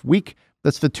just this week.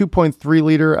 That's the 2.3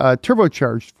 liter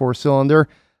turbocharged 4-cylinder.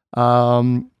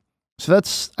 So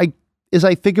that's, as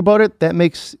I think about it, that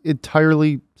makes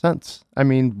entirely sense. I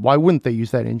mean, why wouldn't they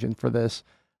use that engine for this?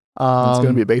 It's going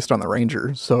to be based on the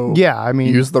Ranger, so yeah, I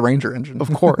mean, use the Ranger engine,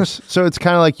 of course. So it's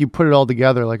kind of like you put it all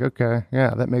together, like, okay,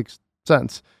 yeah, that makes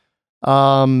sense.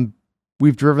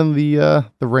 We've driven the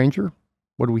Ranger.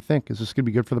 What do we think? Is this going to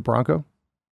be good for the Bronco?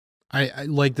 I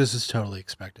like, this is totally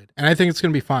expected, and I think it's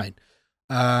going to be fine.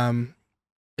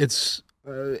 It's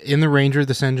in the Ranger.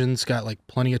 This engine's got like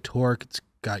plenty of torque. It's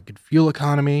got good fuel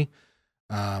economy.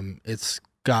 It's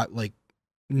got like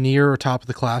near or top of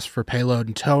the class for payload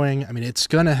and towing. I mean, it's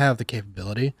going to have the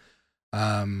capability.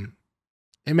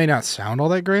 It may not sound all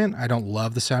that great. I don't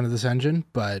love the sound of this engine,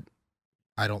 but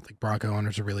I don't think Bronco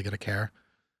owners are really going to care.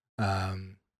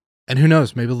 And who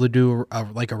knows, maybe they'll do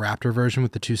like a Raptor version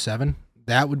with the 2.7.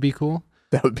 That would be cool.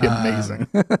 That would be amazing.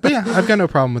 But yeah, I've got no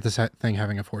problem with this thing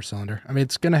having a 4-cylinder. I mean,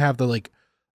 it's going to have the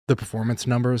performance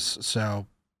numbers. So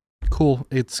cool.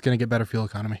 It's going to get better fuel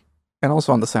economy. And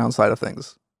also on the sound side of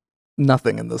things,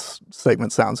 nothing in this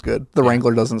segment sounds good. The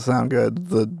Wrangler doesn't sound good.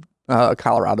 The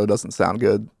Colorado doesn't sound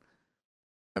good.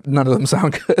 None of them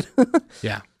sound good.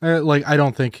 Yeah. Like, I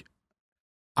don't think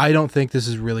this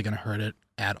is really going to hurt it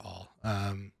at all.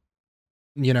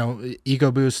 You know,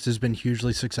 EcoBoost has been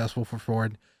hugely successful for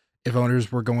Ford. If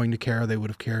owners were going to care, they would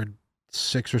have cared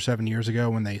 6 or 7 years ago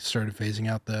when they started phasing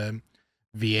out the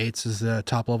V8s as the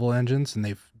top level engines, and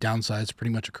they've downsized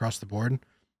pretty much across the board.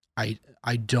 I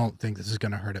don't think this is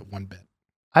going to hurt it one bit.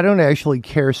 I don't actually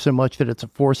care so much that it's a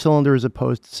 4-cylinder as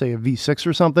opposed to, say, a V6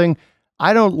 or something.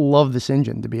 I don't love this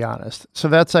engine, to be honest. So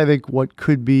that's, I think, what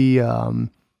could be an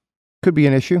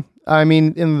issue. I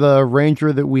mean, in the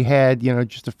Ranger that we had, you know,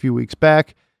 just a few weeks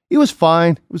back, it was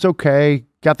fine. It was okay.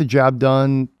 Got the job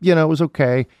done. You know, it was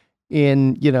okay.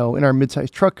 In our midsize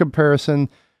truck comparison,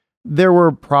 there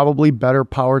were probably better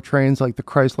powertrains like the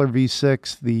Chrysler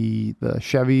V6, the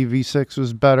Chevy V6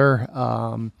 was better.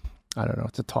 I don't know.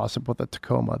 It's a toss-up with the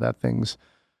Tacoma. That thing's,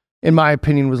 in my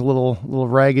opinion, was a little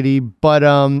raggedy. But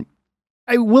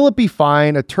will it be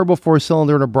fine? A turbo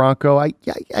 4-cylinder in a Bronco? I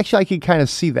could kind of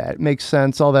see that. It makes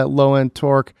sense. All that low-end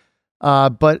torque.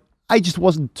 But I just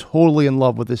wasn't totally in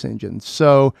love with this engine.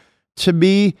 So to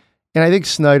me, and I think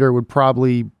Snyder would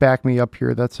probably back me up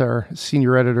here. That's our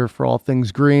senior editor for all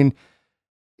things green.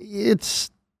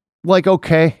 It's like,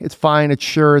 okay, it's fine. It's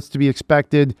to be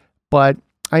expected. But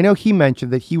I know he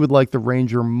mentioned that he would like the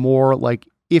Ranger more like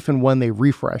if and when they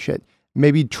refresh it.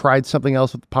 Maybe tried something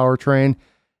else with the powertrain.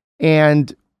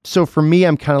 And so for me,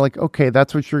 I'm kind of like, okay,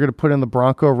 that's what you're going to put in the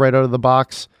Bronco right out of the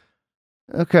box.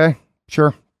 Okay,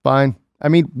 sure, fine. I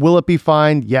mean, will it be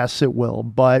fine? Yes, it will.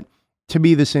 But to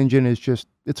me, this engine is just,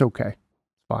 it's okay.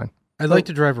 Fine. I'd like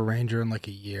to drive a Ranger in like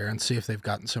a year and see if they've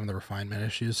gotten some of the refinement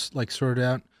issues like sorted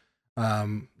out.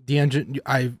 The engine,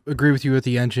 I agree with you with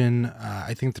the engine.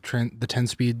 I think the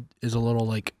 10-speed is a little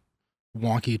like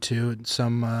wonky too.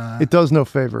 It does no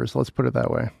favors. Let's put it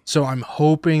that way. So I'm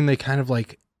hoping they kind of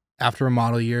like, after a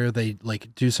model year, they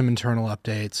like do some internal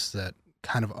updates that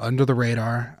kind of under the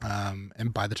radar.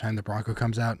 And by the time the Bronco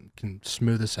comes out, can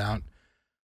smooth this out.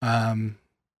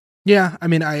 Yeah, I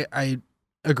mean, I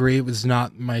agree. It was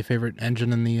not my favorite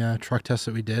engine in the truck test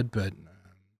that we did, but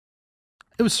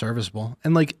it was serviceable.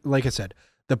 And like I said,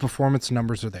 the performance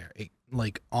numbers are there.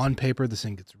 Like on paper, this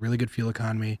thing gets really good fuel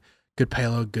economy, good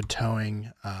payload, good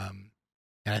towing. And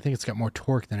I think it's got more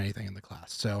torque than anything in the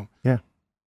class. So yeah.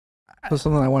 So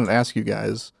something I wanted to ask you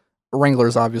guys. Wrangler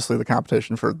is obviously the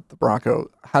competition for the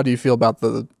Bronco. How do you feel about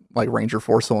the like Ranger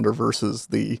 4-cylinder versus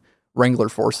the Wrangler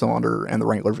 4-cylinder and the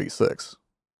Wrangler V6?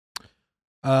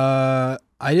 I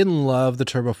didn't love the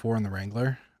Turbo 4 in the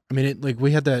Wrangler. I mean,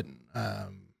 we had that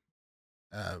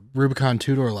Rubicon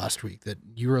 2-door last week that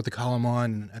you wrote the column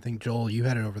on. And I think, Joel, you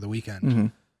had it over the weekend. Mm-hmm.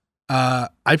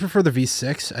 I prefer the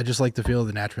V6. I just like the feel of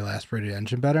the naturally aspirated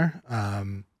engine better.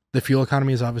 The fuel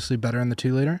economy is obviously better in the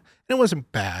 2-liter. And it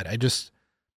wasn't bad.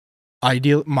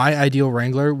 My ideal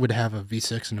Wrangler would have a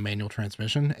V6 and a manual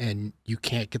transmission, and you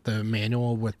can't get the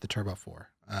manual with the Turbo 4.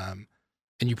 And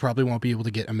you probably won't be able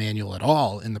to get a manual at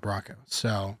all in the Bronco.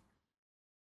 So,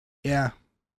 yeah.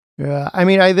 Yeah, I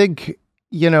mean, I think,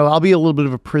 I'll be a little bit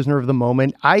of a prisoner of the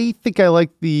moment. I think I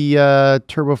like the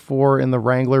Turbo 4 in the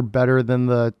Wrangler better than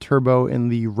the Turbo in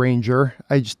the Ranger.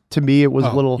 To me, it was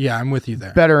a little I'm with you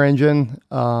there. Better engine.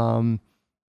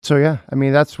 So, yeah, I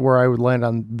mean, that's where I would land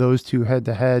on those two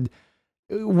head-to-head.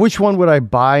 Which one would I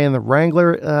buy in the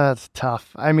Wrangler? It's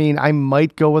tough. I mean, I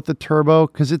might go with the Turbo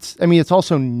because it's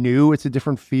also new. It's a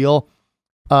different feel.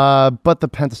 But the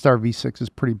Pentastar V6 is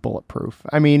pretty bulletproof.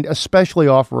 I mean, especially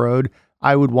off-road,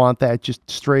 I would want that just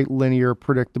straight, linear,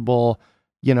 predictable,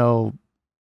 Pentastar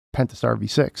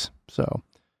V6. So,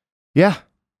 yeah,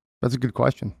 that's a good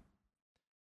question.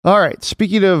 All right.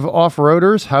 Speaking of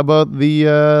off-roaders, how about the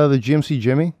GMC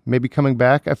Jimmy maybe coming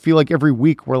back? I feel like every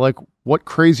week we're like, what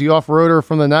crazy off-roader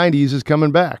from the 90s is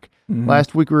coming back? Mm-hmm.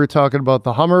 Last week we were talking about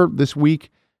the Hummer. This week,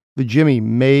 the Jimmy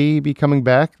may be coming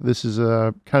back. This is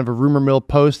a kind of a rumor mill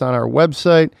post on our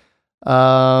website.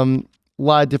 A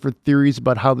lot of different theories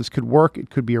about how this could work.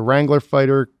 It could be a Wrangler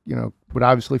fighter, would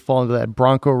obviously fall into that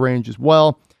Bronco range as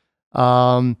well.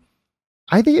 I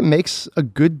think it makes a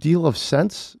good deal of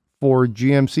sense for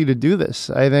GMC to do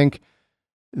this. I think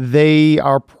they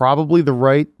are probably the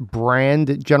right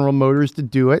brand at General Motors to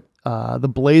do it. The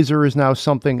Blazer is now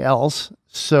something else.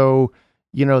 So,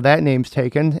 that name's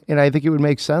taken. And I think it would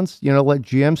make sense, let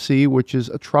GMC, which is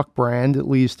a truck brand, at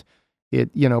least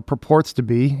it, purports to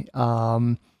be,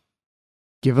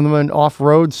 giving them an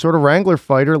off-road sort of Wrangler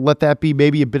fighter, let that be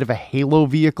maybe a bit of a halo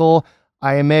vehicle.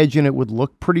 I imagine it would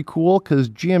look pretty cool because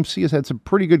GMC has had some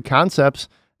pretty good concepts.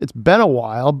 It's been a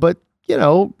while, but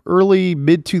early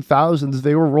mid 2000s,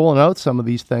 they were rolling out some of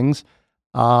these things.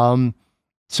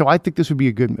 So I think this would be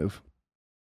a good move.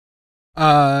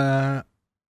 I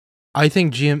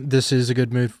think this is a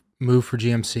good move for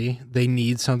GMC. They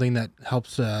need something that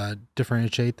helps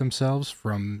differentiate themselves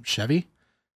from Chevy,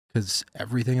 because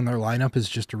everything in their lineup is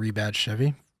just a rebadged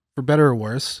Chevy, for better or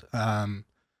worse.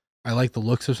 I like the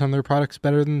looks of some of their products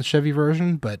better than the Chevy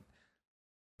version, but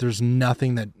there's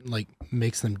nothing that like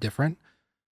makes them different.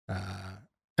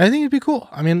 I think it'd be cool.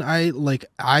 I mean,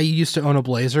 I used to own a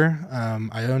Blazer.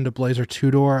 I owned a Blazer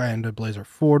 2-door. I owned a Blazer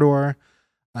 4-door.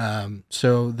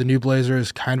 So the new Blazer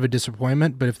is kind of a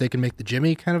disappointment, but if they can make the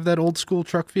Jimmy kind of that old school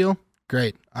truck feel,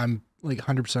 great. I'm like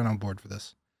 100% on board for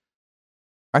this.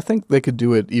 I think they could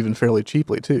do it even fairly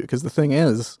cheaply too, because the thing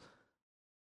is,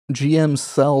 GM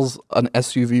sells an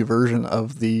SUV version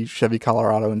of the Chevy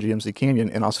Colorado and GMC Canyon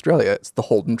in Australia. It's the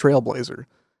Holden Trailblazer.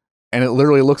 And it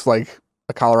literally looks like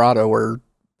a Colorado where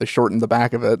they shortened the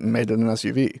back of it and made it an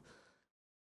SUV.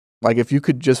 Like, if you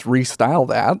could just restyle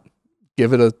that,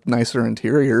 give it a nicer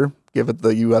interior, give it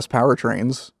the US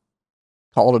powertrains,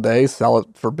 call it a day, sell it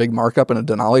for big markup in a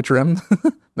Denali trim,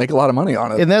 make a lot of money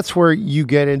on it. And that's where you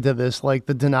get into this, like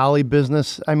the Denali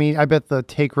business. I mean, I bet the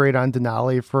take rate on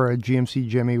Denali for a GMC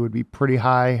Jimmy would be pretty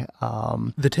high.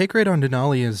 The take rate on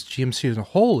Denali as GMC as a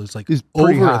whole is pretty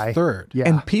over high. a third. Yeah.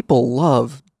 And people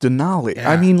love Denali. Yeah.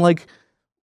 I mean, like,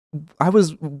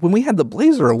 when we had the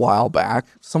Blazer a while back,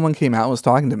 someone came out and was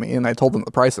talking to me, and I told them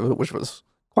the price of it, which was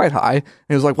quite high. And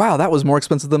he was like, wow, that was more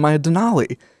expensive than my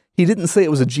Denali. He didn't say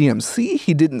it was a GMC.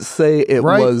 He didn't say it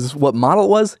was what model it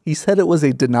was. He said it was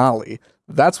a Denali.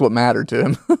 That's what mattered to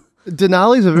him.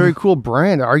 Denali is a very cool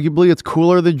brand. Arguably, it's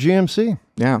cooler than GMC.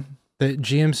 Yeah. The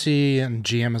GMC and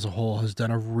GM as a whole has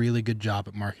done a really good job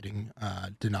at marketing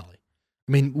Denali.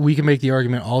 I mean, we can make the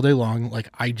argument all day long, like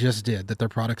I just did, that their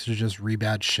products are just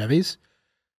rebadged Chevys,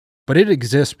 but it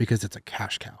exists because it's a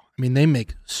cash cow. I mean, they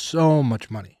make so much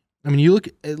money. I mean, you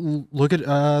look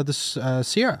at this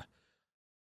Sierra.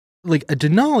 Like, a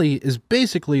Denali is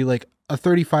basically like a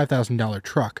 $35,000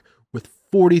 truck with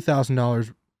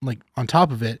 $40,000 like on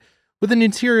top of it, with an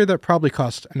interior that probably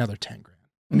cost another 10 grand.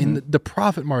 I mean, the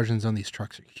profit margins on these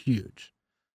trucks are huge.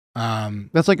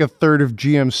 That's like a third of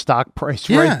GM stock price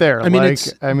Yeah, right there. I mean,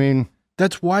 Like,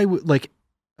 that's why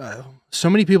so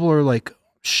many people are like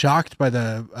shocked by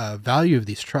the value of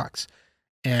these trucks,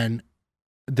 and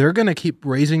they're going to keep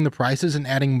raising the prices and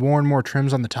adding more and more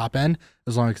trims on the top end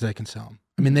as long as they can sell them.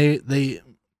 I mean, they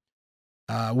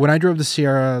when I drove the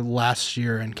Sierra last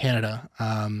year in Canada,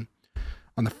 on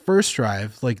the first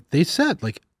drive, like they said,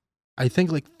 like I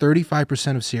think like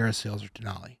 35% of Sierra sales are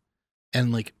Denali,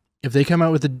 and like if they come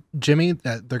out with a Jimmy,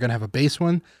 that they're gonna have a base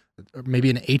one, or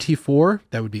maybe an AT4,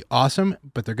 that would be awesome,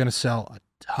 but they're gonna sell a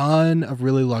ton of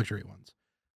really luxury ones.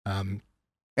 And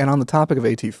on the topic of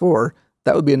AT4,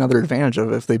 that would be another advantage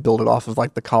of if they build it off of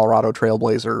like the Colorado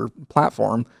Trailblazer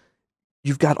platform.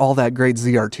 You've got all that great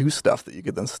ZR2 stuff that you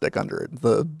could then stick under it.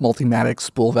 The Multimatic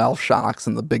spool valve shocks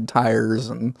and the big tires.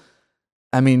 And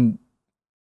I mean,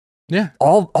 yeah,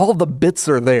 all the bits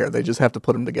are there. They just have to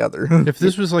put them together. If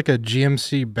this was like a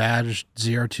GMC badged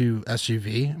ZR2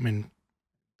 SUV, I mean,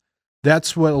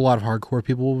 that's what a lot of hardcore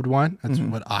people would want. That's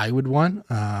what I would want.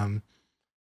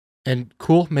 And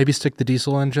cool, maybe stick the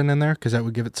diesel engine in there because that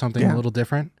would give it something a little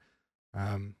different.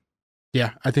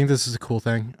 Yeah, I think this is a cool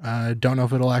thing. I don't know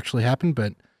if it'll actually happen,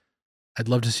 but I'd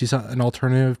love to see an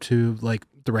alternative to like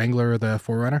the Wrangler or the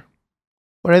 4Runner.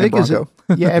 what I think is Bronco.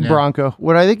 and Bronco.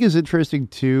 What I think is interesting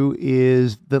too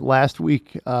is that last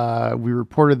week we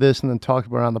reported this and then talked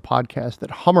about it on the podcast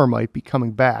that Hummer might be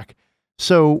coming back.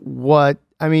 So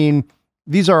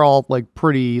these are all like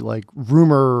pretty like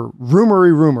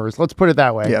rumory rumors. Let's put it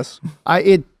that way. Yes.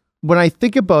 When I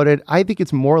think about it, I think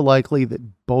it's more likely that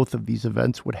both of these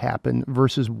events would happen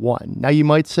versus one. Now you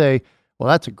might say, well,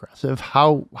 that's aggressive.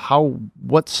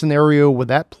 What scenario would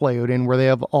that play out in where they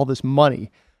have all this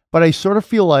money? But I sort of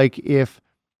feel like if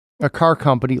a car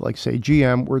company like say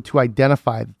GM were to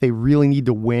identify that they really need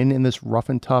to win in this rough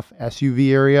and tough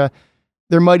SUV area,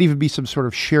 there might even be some sort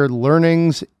of shared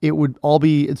learnings. It would all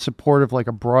be in support of like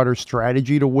a broader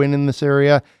strategy to win in this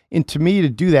area. And to me, to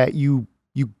do that, you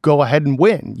go ahead and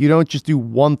win. You don't just do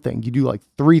one thing. You do like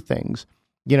three things.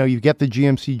 You get the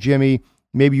GMC Jimmy.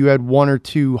 Maybe you had one or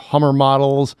two Hummer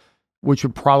models, which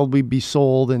would probably be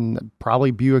sold in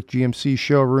probably Buick GMC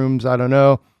showrooms. I don't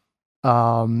know.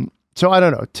 So I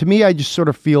don't know. To me, I just sort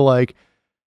of feel like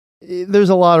there's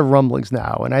a lot of rumblings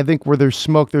now. And I think where there's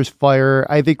smoke, there's fire.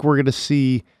 I think we're going to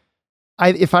see,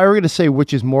 if I were going to say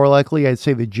which is more likely, I'd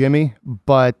say the Jimmy,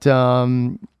 but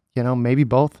maybe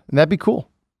both. And that'd be cool.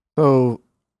 So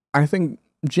I think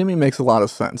Jimmy makes a lot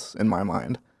of sense in my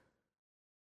mind.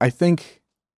 I think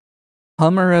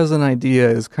Hummer as an idea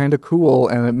is kind of cool,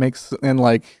 and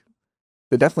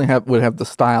they definitely would have the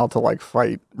style to like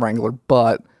fight Wrangler,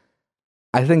 but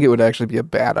I think it would actually be a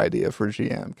bad idea for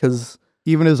GM because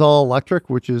Even as all electric,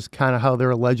 which is kind of how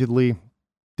they're allegedly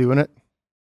doing it.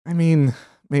 I mean,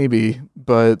 maybe,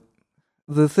 but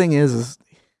the thing is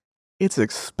it's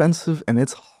expensive and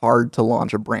it's hard to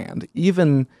launch a brand.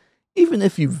 Even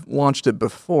if you've launched it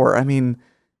before, I mean,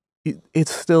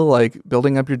 it's still like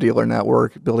building up your dealer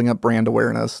network, building up brand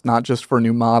awareness, not just for a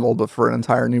new model, but for an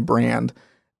entire new brand,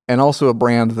 and also a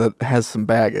brand that has some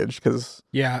baggage. Because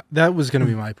yeah, that was going to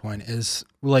be my point. Is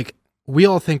like we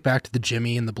all think back to the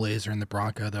Jimmy and the Blazer and the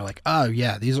Bronco. They're like, oh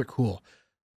yeah, these are cool.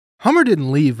 Hummer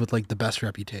didn't leave with like the best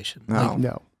reputation.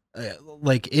 No.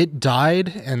 Like it died,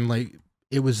 and like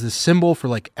it was the symbol for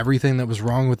like everything that was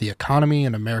wrong with the economy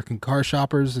and American car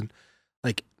shoppers. And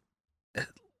like,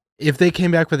 if they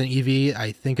came back with an EV,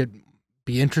 I think it'd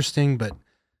be interesting. But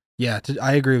yeah,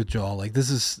 I agree with Joel. Like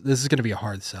this is going to be a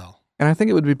hard sell. And I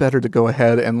think it would be better to go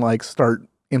ahead and like start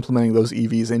implementing those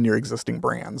EVs in your existing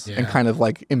brands and kind of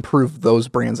like improve those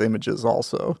brands' images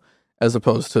also, as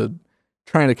opposed to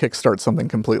trying to kickstart something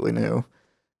completely new.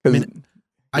 I mean,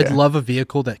 I'd love a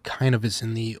vehicle that kind of is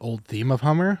in the old theme of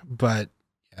Hummer, but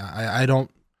I don't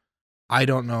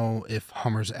know if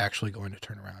Hummer's actually going to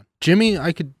turn around. Jimmy,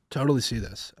 I could totally see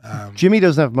this. Jimmy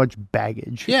doesn't have much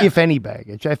baggage, if any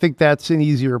baggage. I think that's an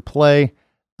easier play.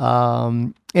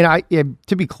 And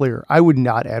to be clear, I would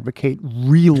not advocate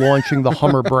relaunching the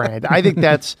Hummer brand. I think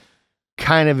that's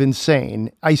kind of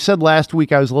insane. I said last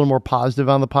week I was a little more positive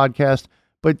on the podcast,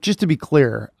 but just to be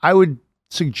clear, I would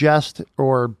suggest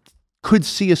or could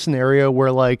see a scenario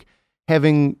where like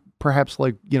having perhaps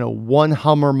like, one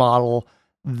Hummer model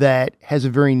that has a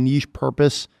very niche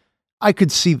purpose. I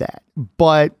could see that,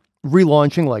 but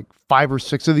relaunching like 5 or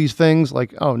 6 of these things,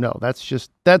 like, oh no,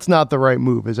 that's not the right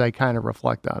move as I kind of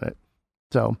reflect on it.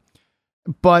 So,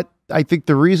 but I think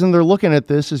the reason they're looking at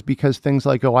this is because things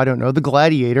like, the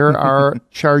Gladiator are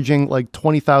charging like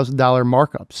 $20,000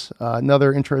 markups.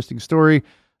 Another interesting story.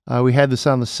 We had this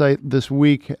on the site this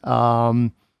week.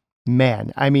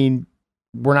 Man, I mean,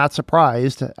 we're not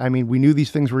surprised. I mean, we knew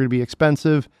these things were going to be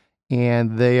expensive,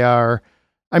 and they are,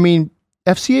 I mean,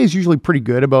 FCA is usually pretty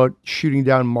good about shooting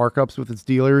down markups with its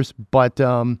dealers, but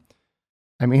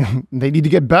I mean, they need to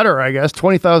get better, I guess.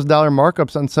 $20,000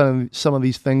 markups on some of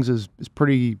these things is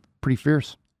pretty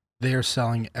fierce. They are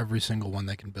selling every single one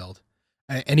they can build.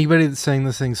 Anybody that's saying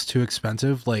this thing's too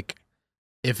expensive, like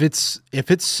if it's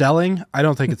selling, I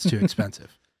don't think it's too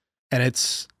expensive. And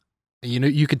it's,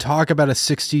 you could talk about a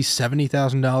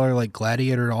 $60,000-$70,000 like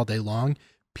Gladiator all day long.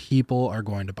 People are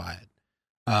going to buy it.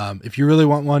 If you really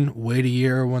want one, wait a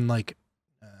year when like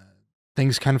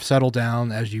things kind of settle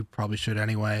down, as you probably should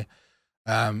anyway.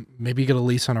 Maybe get a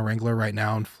lease on a Wrangler right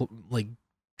now and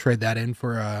trade that in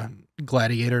for a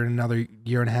Gladiator in another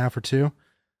year and a half or two.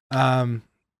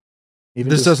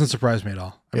 This doesn't surprise me at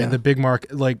all. I mean, the big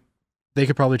market, like they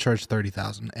could probably charge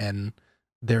 $30,000, and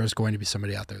there is going to be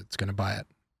somebody out there that's going to buy it.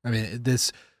 I mean,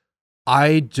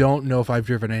 I don't know if I've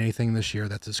driven anything this year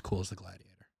that's as cool as the Gladiator.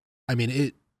 I mean,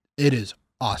 it is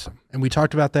awesome. And we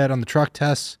talked about that on the truck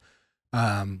tests.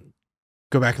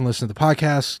 Go back and listen to the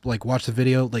podcast, like watch the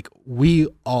video. Like we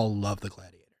all love the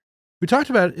Gladiator. We talked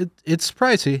about it. It's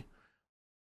pricey,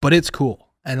 but it's cool.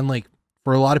 And then like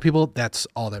for a lot of people, that's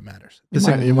all that matters.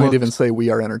 You might even say we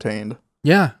are entertained.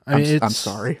 Yeah. I mean, I'm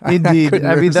sorry. Indeed.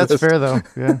 I mean, that's fair though.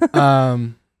 Yeah.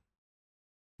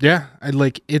 Yeah.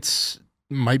 It's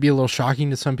might be a little shocking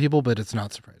to some people, but it's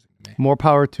not surprising to me. More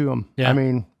power to them. Yeah. I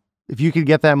mean, if you could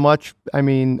get that much, I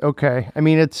mean, okay. I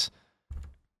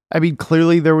mean,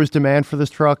 clearly there was demand for this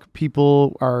truck.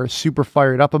 People are super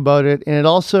fired up about it. And it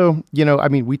also, I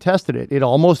mean, we tested it. It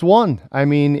almost won. I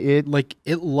mean, it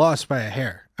lost by a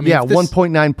hair. I mean,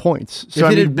 1.9 points. So,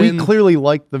 I mean, we clearly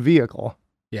liked the vehicle.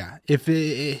 Yeah. If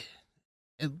it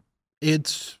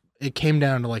came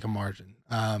down to like a margin.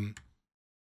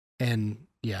 And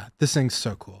yeah, this thing's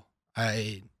so cool.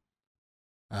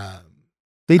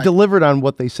 They delivered on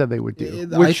what they said they would do,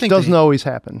 which doesn't always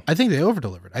happen. I think they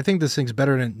over-delivered. I think this thing's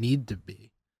better than it need to be.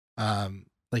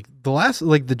 Like the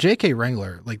JK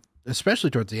Wrangler, like especially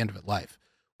towards the end of its life,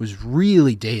 was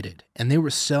really dated, and they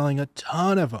were selling a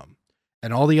ton of them.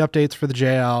 And all the updates for the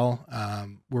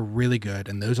JL were really good,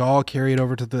 and those all carried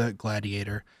over to the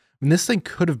Gladiator. I mean, this thing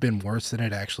could have been worse than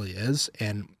it actually is,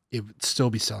 and it would still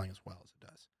be selling as well as it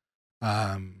does.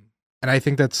 And I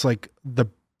think that's like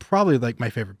probably like my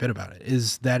favorite bit about it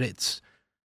is that it's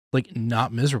like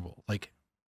not miserable. Like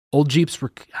old Jeeps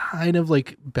were kind of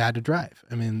like bad to drive.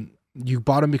 I mean, You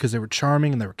bought them because they were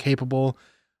charming and they were capable,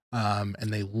 and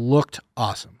they looked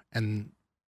awesome. And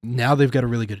now they've got a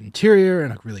really good interior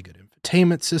and a really good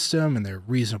infotainment system, and they're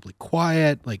reasonably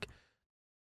quiet. Like,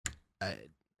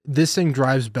 this thing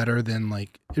drives better than,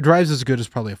 like, it drives as good as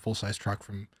probably a full-size truck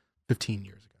from 15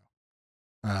 years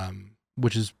ago,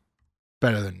 which is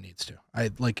better than it needs to.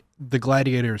 Like, the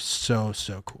Gladiator is so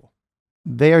cool.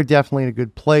 They are definitely in a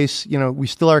good place. You know, we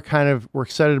still are we're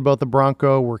excited about the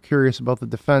Bronco. We're curious about the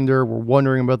Defender. We're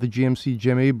wondering about the GMC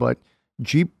Jimmy, but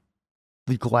Jeep,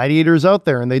 the Gladiator is out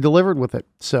there and they delivered with it.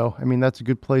 So, I mean, that's a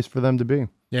good place for them to be.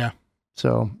 Yeah.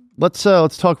 So let's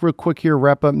talk real quick here,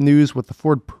 wrap up news with the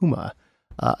Ford Puma.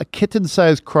 A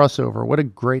kitten-sized crossover. What a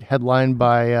great headline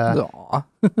by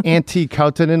Antti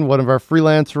Kautinen, one of our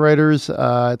freelance writers.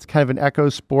 It's kind of an Eco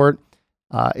Sport.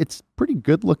 It's pretty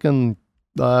good looking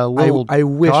little I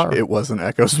wish car. it was an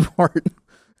Eco Sport.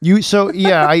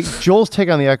 Joel's take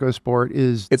on the Eco Sport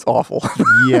is it's awful.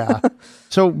 Yeah.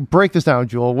 So break this down,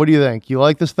 Joel. What do you think? You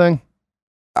like this thing?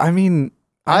 I mean,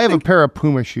 I have a pair of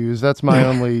Puma shoes. That's my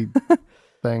only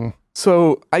thing.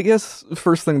 So I guess the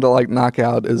first thing to like knock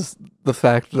out is the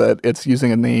fact that it's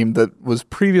using a name that was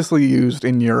previously used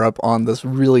in Europe on this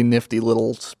really nifty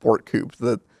little sport coupe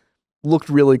that looked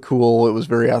really cool. It was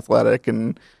very athletic,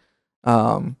 and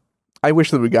I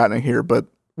wish that we'd gotten it here, but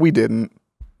we didn't.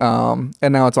 And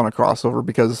now it's on a crossover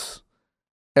because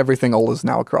everything old is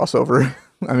now a crossover.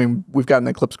 I mean, we've got an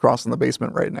Eclipse Cross in the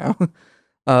basement right now.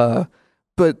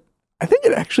 But I think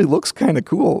it actually looks kind of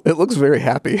cool. It looks very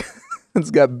happy. It's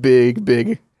got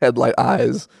big headlight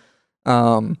eyes.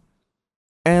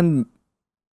 And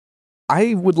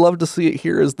I would love to see it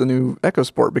here as the new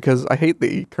EcoSport because I hate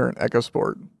the current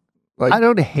EcoSport. Like, I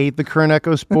don't hate the current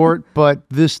EcoSport, but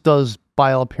this does,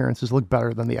 by all appearances, look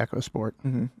better than the EcoSport.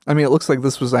 Mm-hmm. I mean, it looks like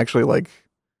this was actually like,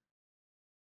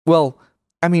 well,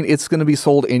 I mean, it's going to be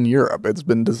sold in Europe. It's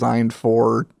been designed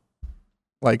for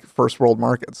like first world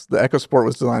markets. The EcoSport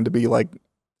was designed to be like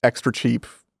extra cheap,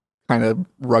 kind of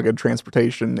rugged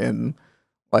transportation in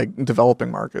like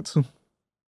developing markets. It's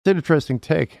an interesting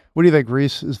take. What do you think,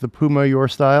 Reese? Is the Puma your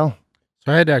style?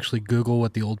 So I had to actually Google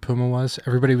what the old Puma was.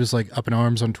 Everybody was like up in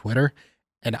arms on Twitter.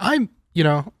 And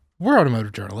we're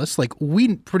automotive journalists. Like,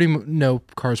 we pretty know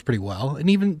cars pretty well.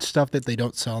 And even stuff that they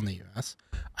don't sell in the US.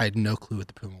 I had no clue what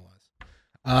the Puma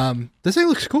was. This thing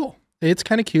looks cool. It's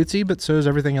kind of cutesy, but so is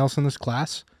everything else in this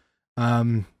class.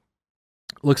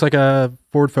 Looks like a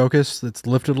Ford Focus that's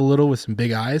lifted a little with some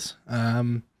big eyes.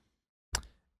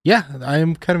 Yeah, I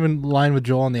am kind of in line with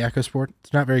Joel on the EcoSport.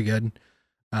 It's not very good.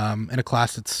 In a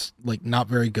class that's like not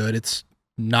very good, it's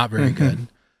not very good.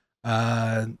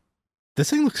 This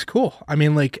thing looks cool. I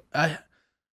mean, like,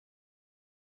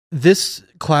 this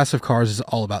class of cars is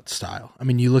all about style. I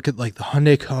mean, you look at like the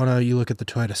Hyundai Kona, you look at the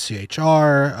Toyota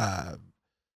CHR,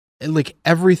 like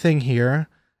everything here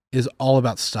is all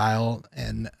about style,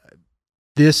 and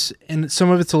some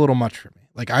of it's a little much for me.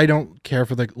 Like, I don't care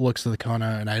for the looks of the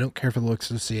Kona, and I don't care for the looks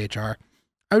of the CHR.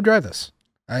 I would drive this.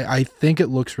 I think it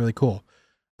looks really cool.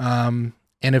 And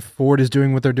if Ford is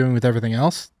doing what they're doing with everything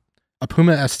else, a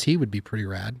Puma ST would be pretty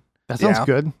rad. That sounds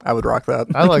good. I would rock that.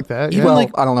 I like that. Yeah. Well, like,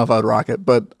 I don't know if I would rock it,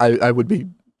 but I would be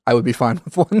fine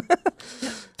with one.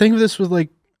 Think of this with like,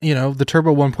 the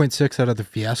turbo 1.6 out of the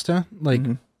Fiesta, like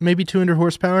maybe 200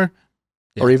 horsepower.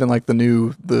 Yeah. Or even like the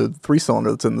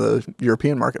 3-cylinder that's in the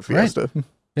European market Fiesta. Right.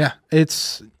 Yeah,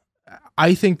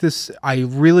 I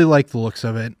really like the looks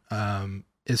of it.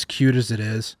 As cute as it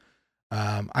is.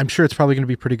 I'm sure it's probably going to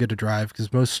be pretty good to drive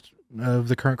because most of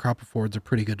the current crop of Fords are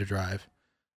pretty good to drive.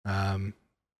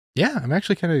 Yeah, I'm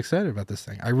actually kind of excited about this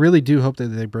thing. I really do hope that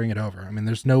they bring it over. I mean,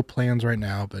 there's no plans right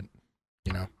now, but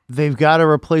they've got to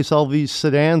replace all these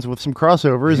sedans with some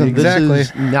crossovers, and exactly. This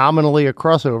is nominally a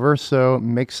crossover, so it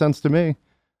makes sense to me.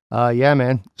 Yeah,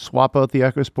 man, swap out the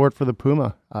EcoSport for the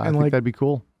Puma. I think that'd be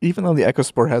cool. Even though the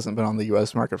EcoSport hasn't been on the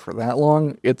U.S. market for that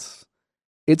long, it's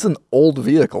an old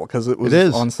vehicle because it was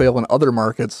on sale in other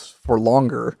markets for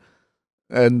longer.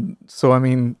 And so, I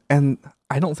mean, and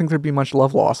I don't think there'd be much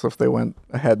love loss if they went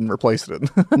ahead and replaced it.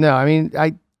 No, I mean,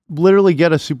 I literally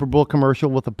get a Super Bowl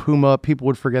commercial with a Puma. People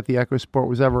would forget the EcoSport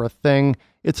was ever a thing.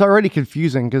 It's already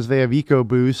confusing because they have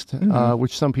EcoBoost,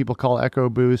 which some people call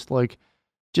EcoBoost. Like,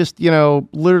 just,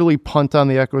 literally punt on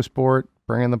the EcoSport,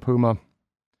 bring in the Puma.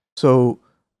 So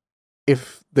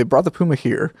if they brought the Puma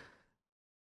here,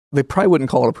 they probably wouldn't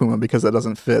call it a Puma because that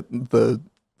doesn't fit the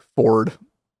Ford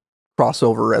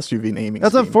crossover SUV naming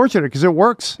That's scheme. Unfortunate because it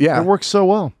works. Yeah. It works so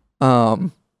well.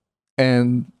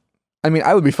 And I mean,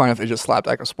 I would be fine if they just slapped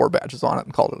EcoSport badges on it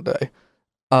and called it a day.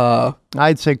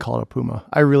 I'd say call it a Puma.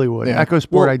 I really would. Yeah.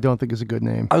 EcoSport, Well, I don't think is a good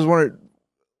name. I was wondering,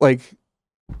 like,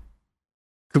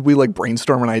 could we like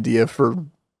brainstorm an idea for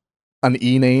an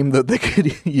E name that they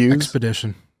could use?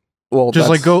 Expedition. Well, Just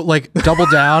like go like double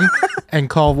down and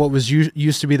call what was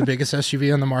used to be the biggest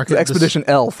SUV on the market. the Expedition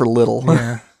L for little.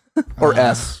 Yeah. Or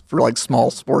S for like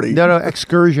small, sporty. No,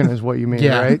 excursion is what you mean,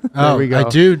 Yeah. right? There Oh, we go. I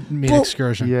do mean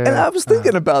excursion. Yeah. And I was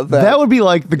thinking about that. That would be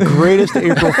like the greatest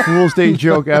April Fool's Day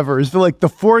joke ever. Is like the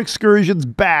Ford Excursion's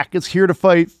back. It's here to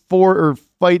fight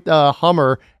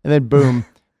Hummer, and then boom,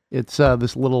 it's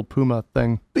this little Puma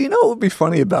thing. But you know what would be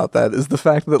funny about that is the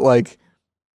fact that like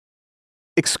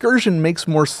excursion makes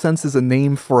more sense as a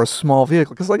name for a small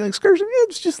vehicle, because like an excursion, yeah,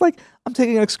 it's just like I'm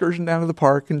taking an excursion down to the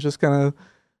park and just kind of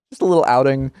just a little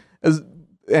outing.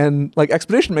 And like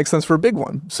expedition makes sense for a big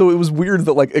one. So it was weird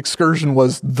that like excursion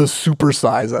was the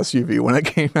supersize SUV when it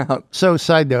came out. So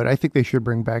side note, I think they should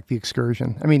bring back the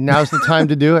Excursion. I mean, now's the time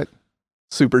to do it.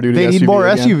 Super duty. They need SUV more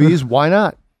again. SUVs. Why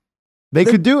not? They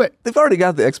could do it. They've already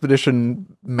got the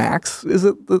Expedition Max. Is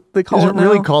it that they call Is it it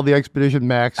really now? called the Expedition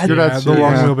Max? Yeah, You're not the serious.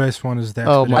 long wheelbase one is there.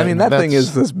 Oh, my- I mean, that thing that's-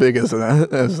 is as big as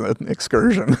an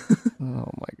excursion.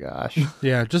 Oh my gosh.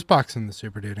 Yeah, just box in the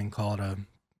Super Duty and call it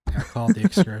the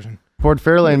Excursion. Ford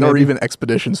Fairlane, or maybe. even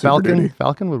Expedition Super Falcon. Duty.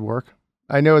 Falcon would work.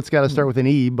 I know it's got to start with an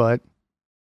E, but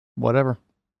whatever.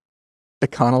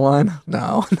 Econoline?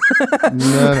 No.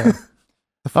 No.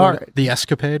 The Ford, All right. the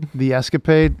Escapade. The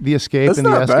Escapade, the Escape, That's and the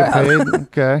not bad. Escapade.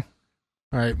 Okay.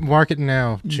 All right, mark it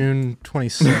now, June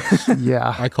 26th.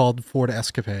 Yeah. I called Ford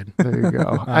Escapade. There you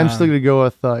go. I'm still going to go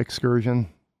with Excursion.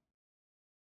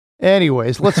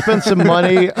 Anyways, let's spend some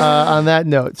money on that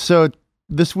note. So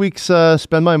this week's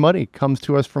Spend My Money comes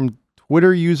to us from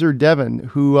Twitter user Devin,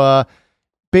 who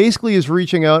basically is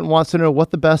reaching out and wants to know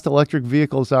what the best electric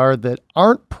vehicles are that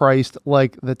aren't priced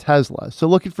like the Tesla. So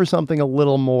looking for something a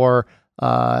little more,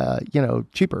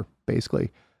 cheaper,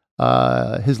 basically.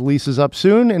 His lease is up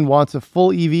soon and wants a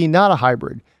full EV, not a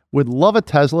hybrid. Would love a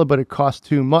Tesla, but it costs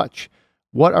too much.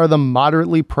 What are the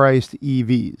moderately priced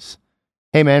EVs?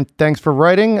 Hey, man, thanks for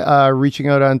writing, reaching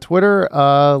out on Twitter.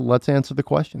 Let's answer the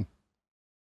question.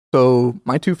 So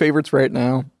my two favorites right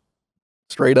now,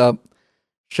 straight up,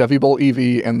 Chevy Bolt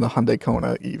EV and the Hyundai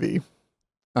Kona EV.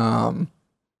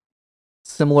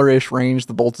 Similar-ish range.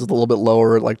 The Bolt is a little bit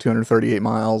lower at like 238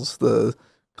 miles. The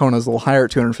Kona is a little higher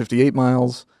at 258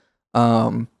 miles.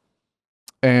 And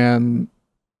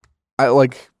I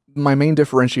like my main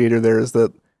differentiator there is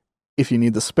that if you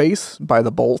need the space, buy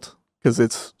the Bolt because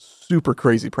it's super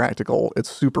crazy practical. It's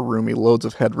super roomy, loads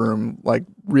of headroom, like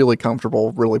really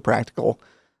comfortable, really practical.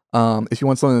 If you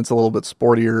want something that's a little bit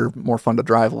sportier, more fun to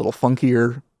drive, a little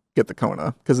funkier, get the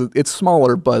Kona because it's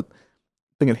smaller, but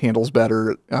I think it handles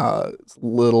better. It's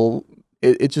little.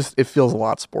 It feels a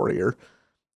lot sportier.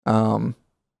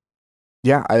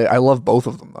 Yeah, I love both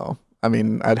of them though. I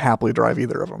mean, I'd happily drive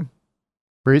either of them.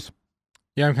 Breeze?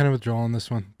 Yeah, I'm kind of with Joel on this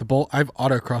one. The Bolt, I've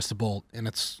autocrossed the Bolt, and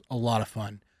it's a lot of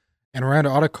fun. And around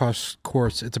an autocross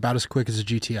course, it's about as quick as a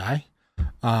GTI.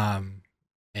 And,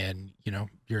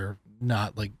 you're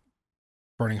not, like,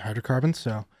 burning hydrocarbons,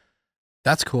 so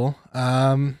that's cool.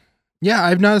 Yeah,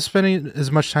 I've not spent as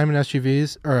much time in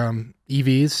SUVs, or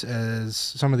EVs, as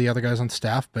some of the other guys on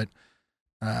staff, but,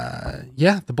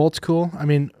 yeah, the Bolt's cool. I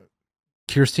mean,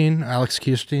 Alex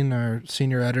Kirstein, our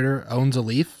senior editor, owns a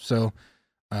Leaf, so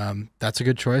that's a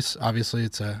good choice. Obviously,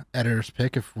 it's a editor's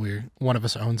pick if one of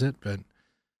us owns it, but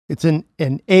It's an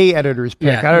A editor's pick.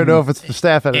 Yeah. I don't know if it's the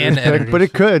staff editor's pick, editor's. but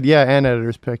it could. Yeah, an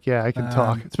editor's pick. Yeah, I can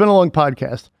talk. It's been a long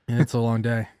podcast. yeah, it's a long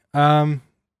day. In a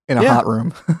Yeah. hot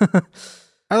room.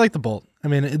 I like the Bolt. I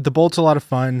mean, the Bolt's a lot of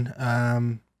fun.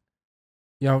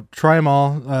 Try them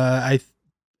all. I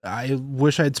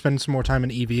wish I'd spend some more time in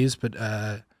EVs, but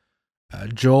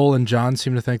Joel and John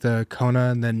seem to think the Kona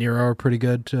and the Nero are pretty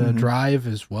good to drive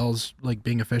as well as like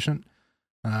being efficient.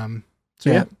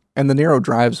 Yeah. And the Nero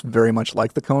drives very much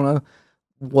like the Kona.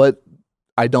 What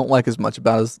I don't like as much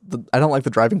about is I don't like the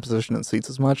driving position in seats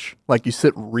as much. Like you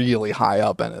sit really high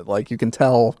up in it. Like you can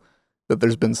tell that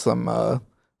there's been some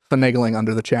finagling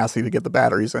under the chassis to get the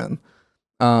batteries in.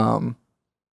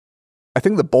 I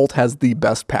think the Bolt has the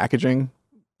best packaging.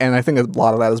 And I think a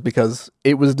lot of that is because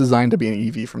it was designed to be an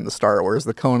EV from the start, whereas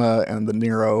the Kona and the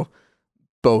Nero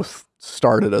both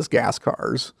started as gas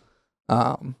cars.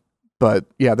 But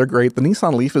yeah, they're great. The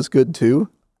Nissan Leaf is good too.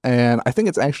 And I think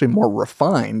it's actually more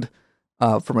refined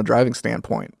from a driving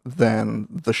standpoint than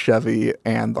the Chevy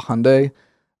and the Hyundai.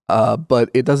 But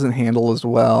it doesn't handle as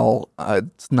well.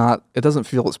 It doesn't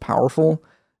feel as powerful.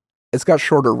 It's got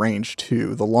shorter range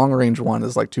too. The long range one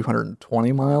is like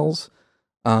 220 miles.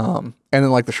 And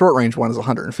then like the short range one is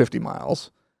 150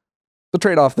 miles. The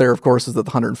trade-off there, of course, is that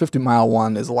the 150 mile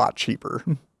one is a lot cheaper.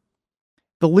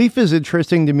 The Leaf is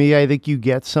interesting to me. I think you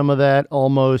get some of that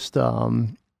almost,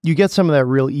 you get some of that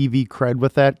real EV cred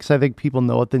with that, because I think people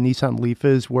know what the Nissan Leaf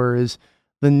is, whereas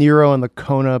the Niro and the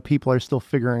Kona, people are still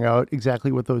figuring out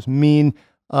exactly what those mean.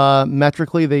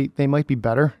 Metrically, they might be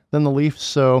better than the Leaf,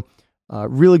 so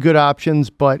really good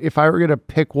options. But if I were going to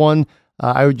pick one,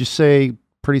 I would just say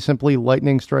pretty simply,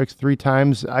 lightning strikes 3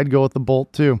 times. I'd go with the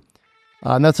Bolt too.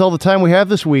 And that's all the time we have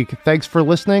this week. Thanks for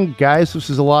listening. Guys,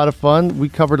 this is a lot of fun. We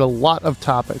covered a lot of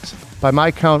topics. By my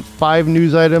count, 5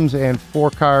 news items and 4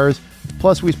 cars.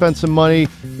 Plus, we spent some money.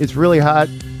 It's really hot.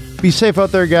 Be safe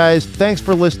out there, guys. Thanks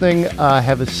for listening.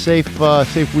 Have a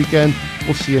safe weekend.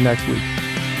 We'll see you next week.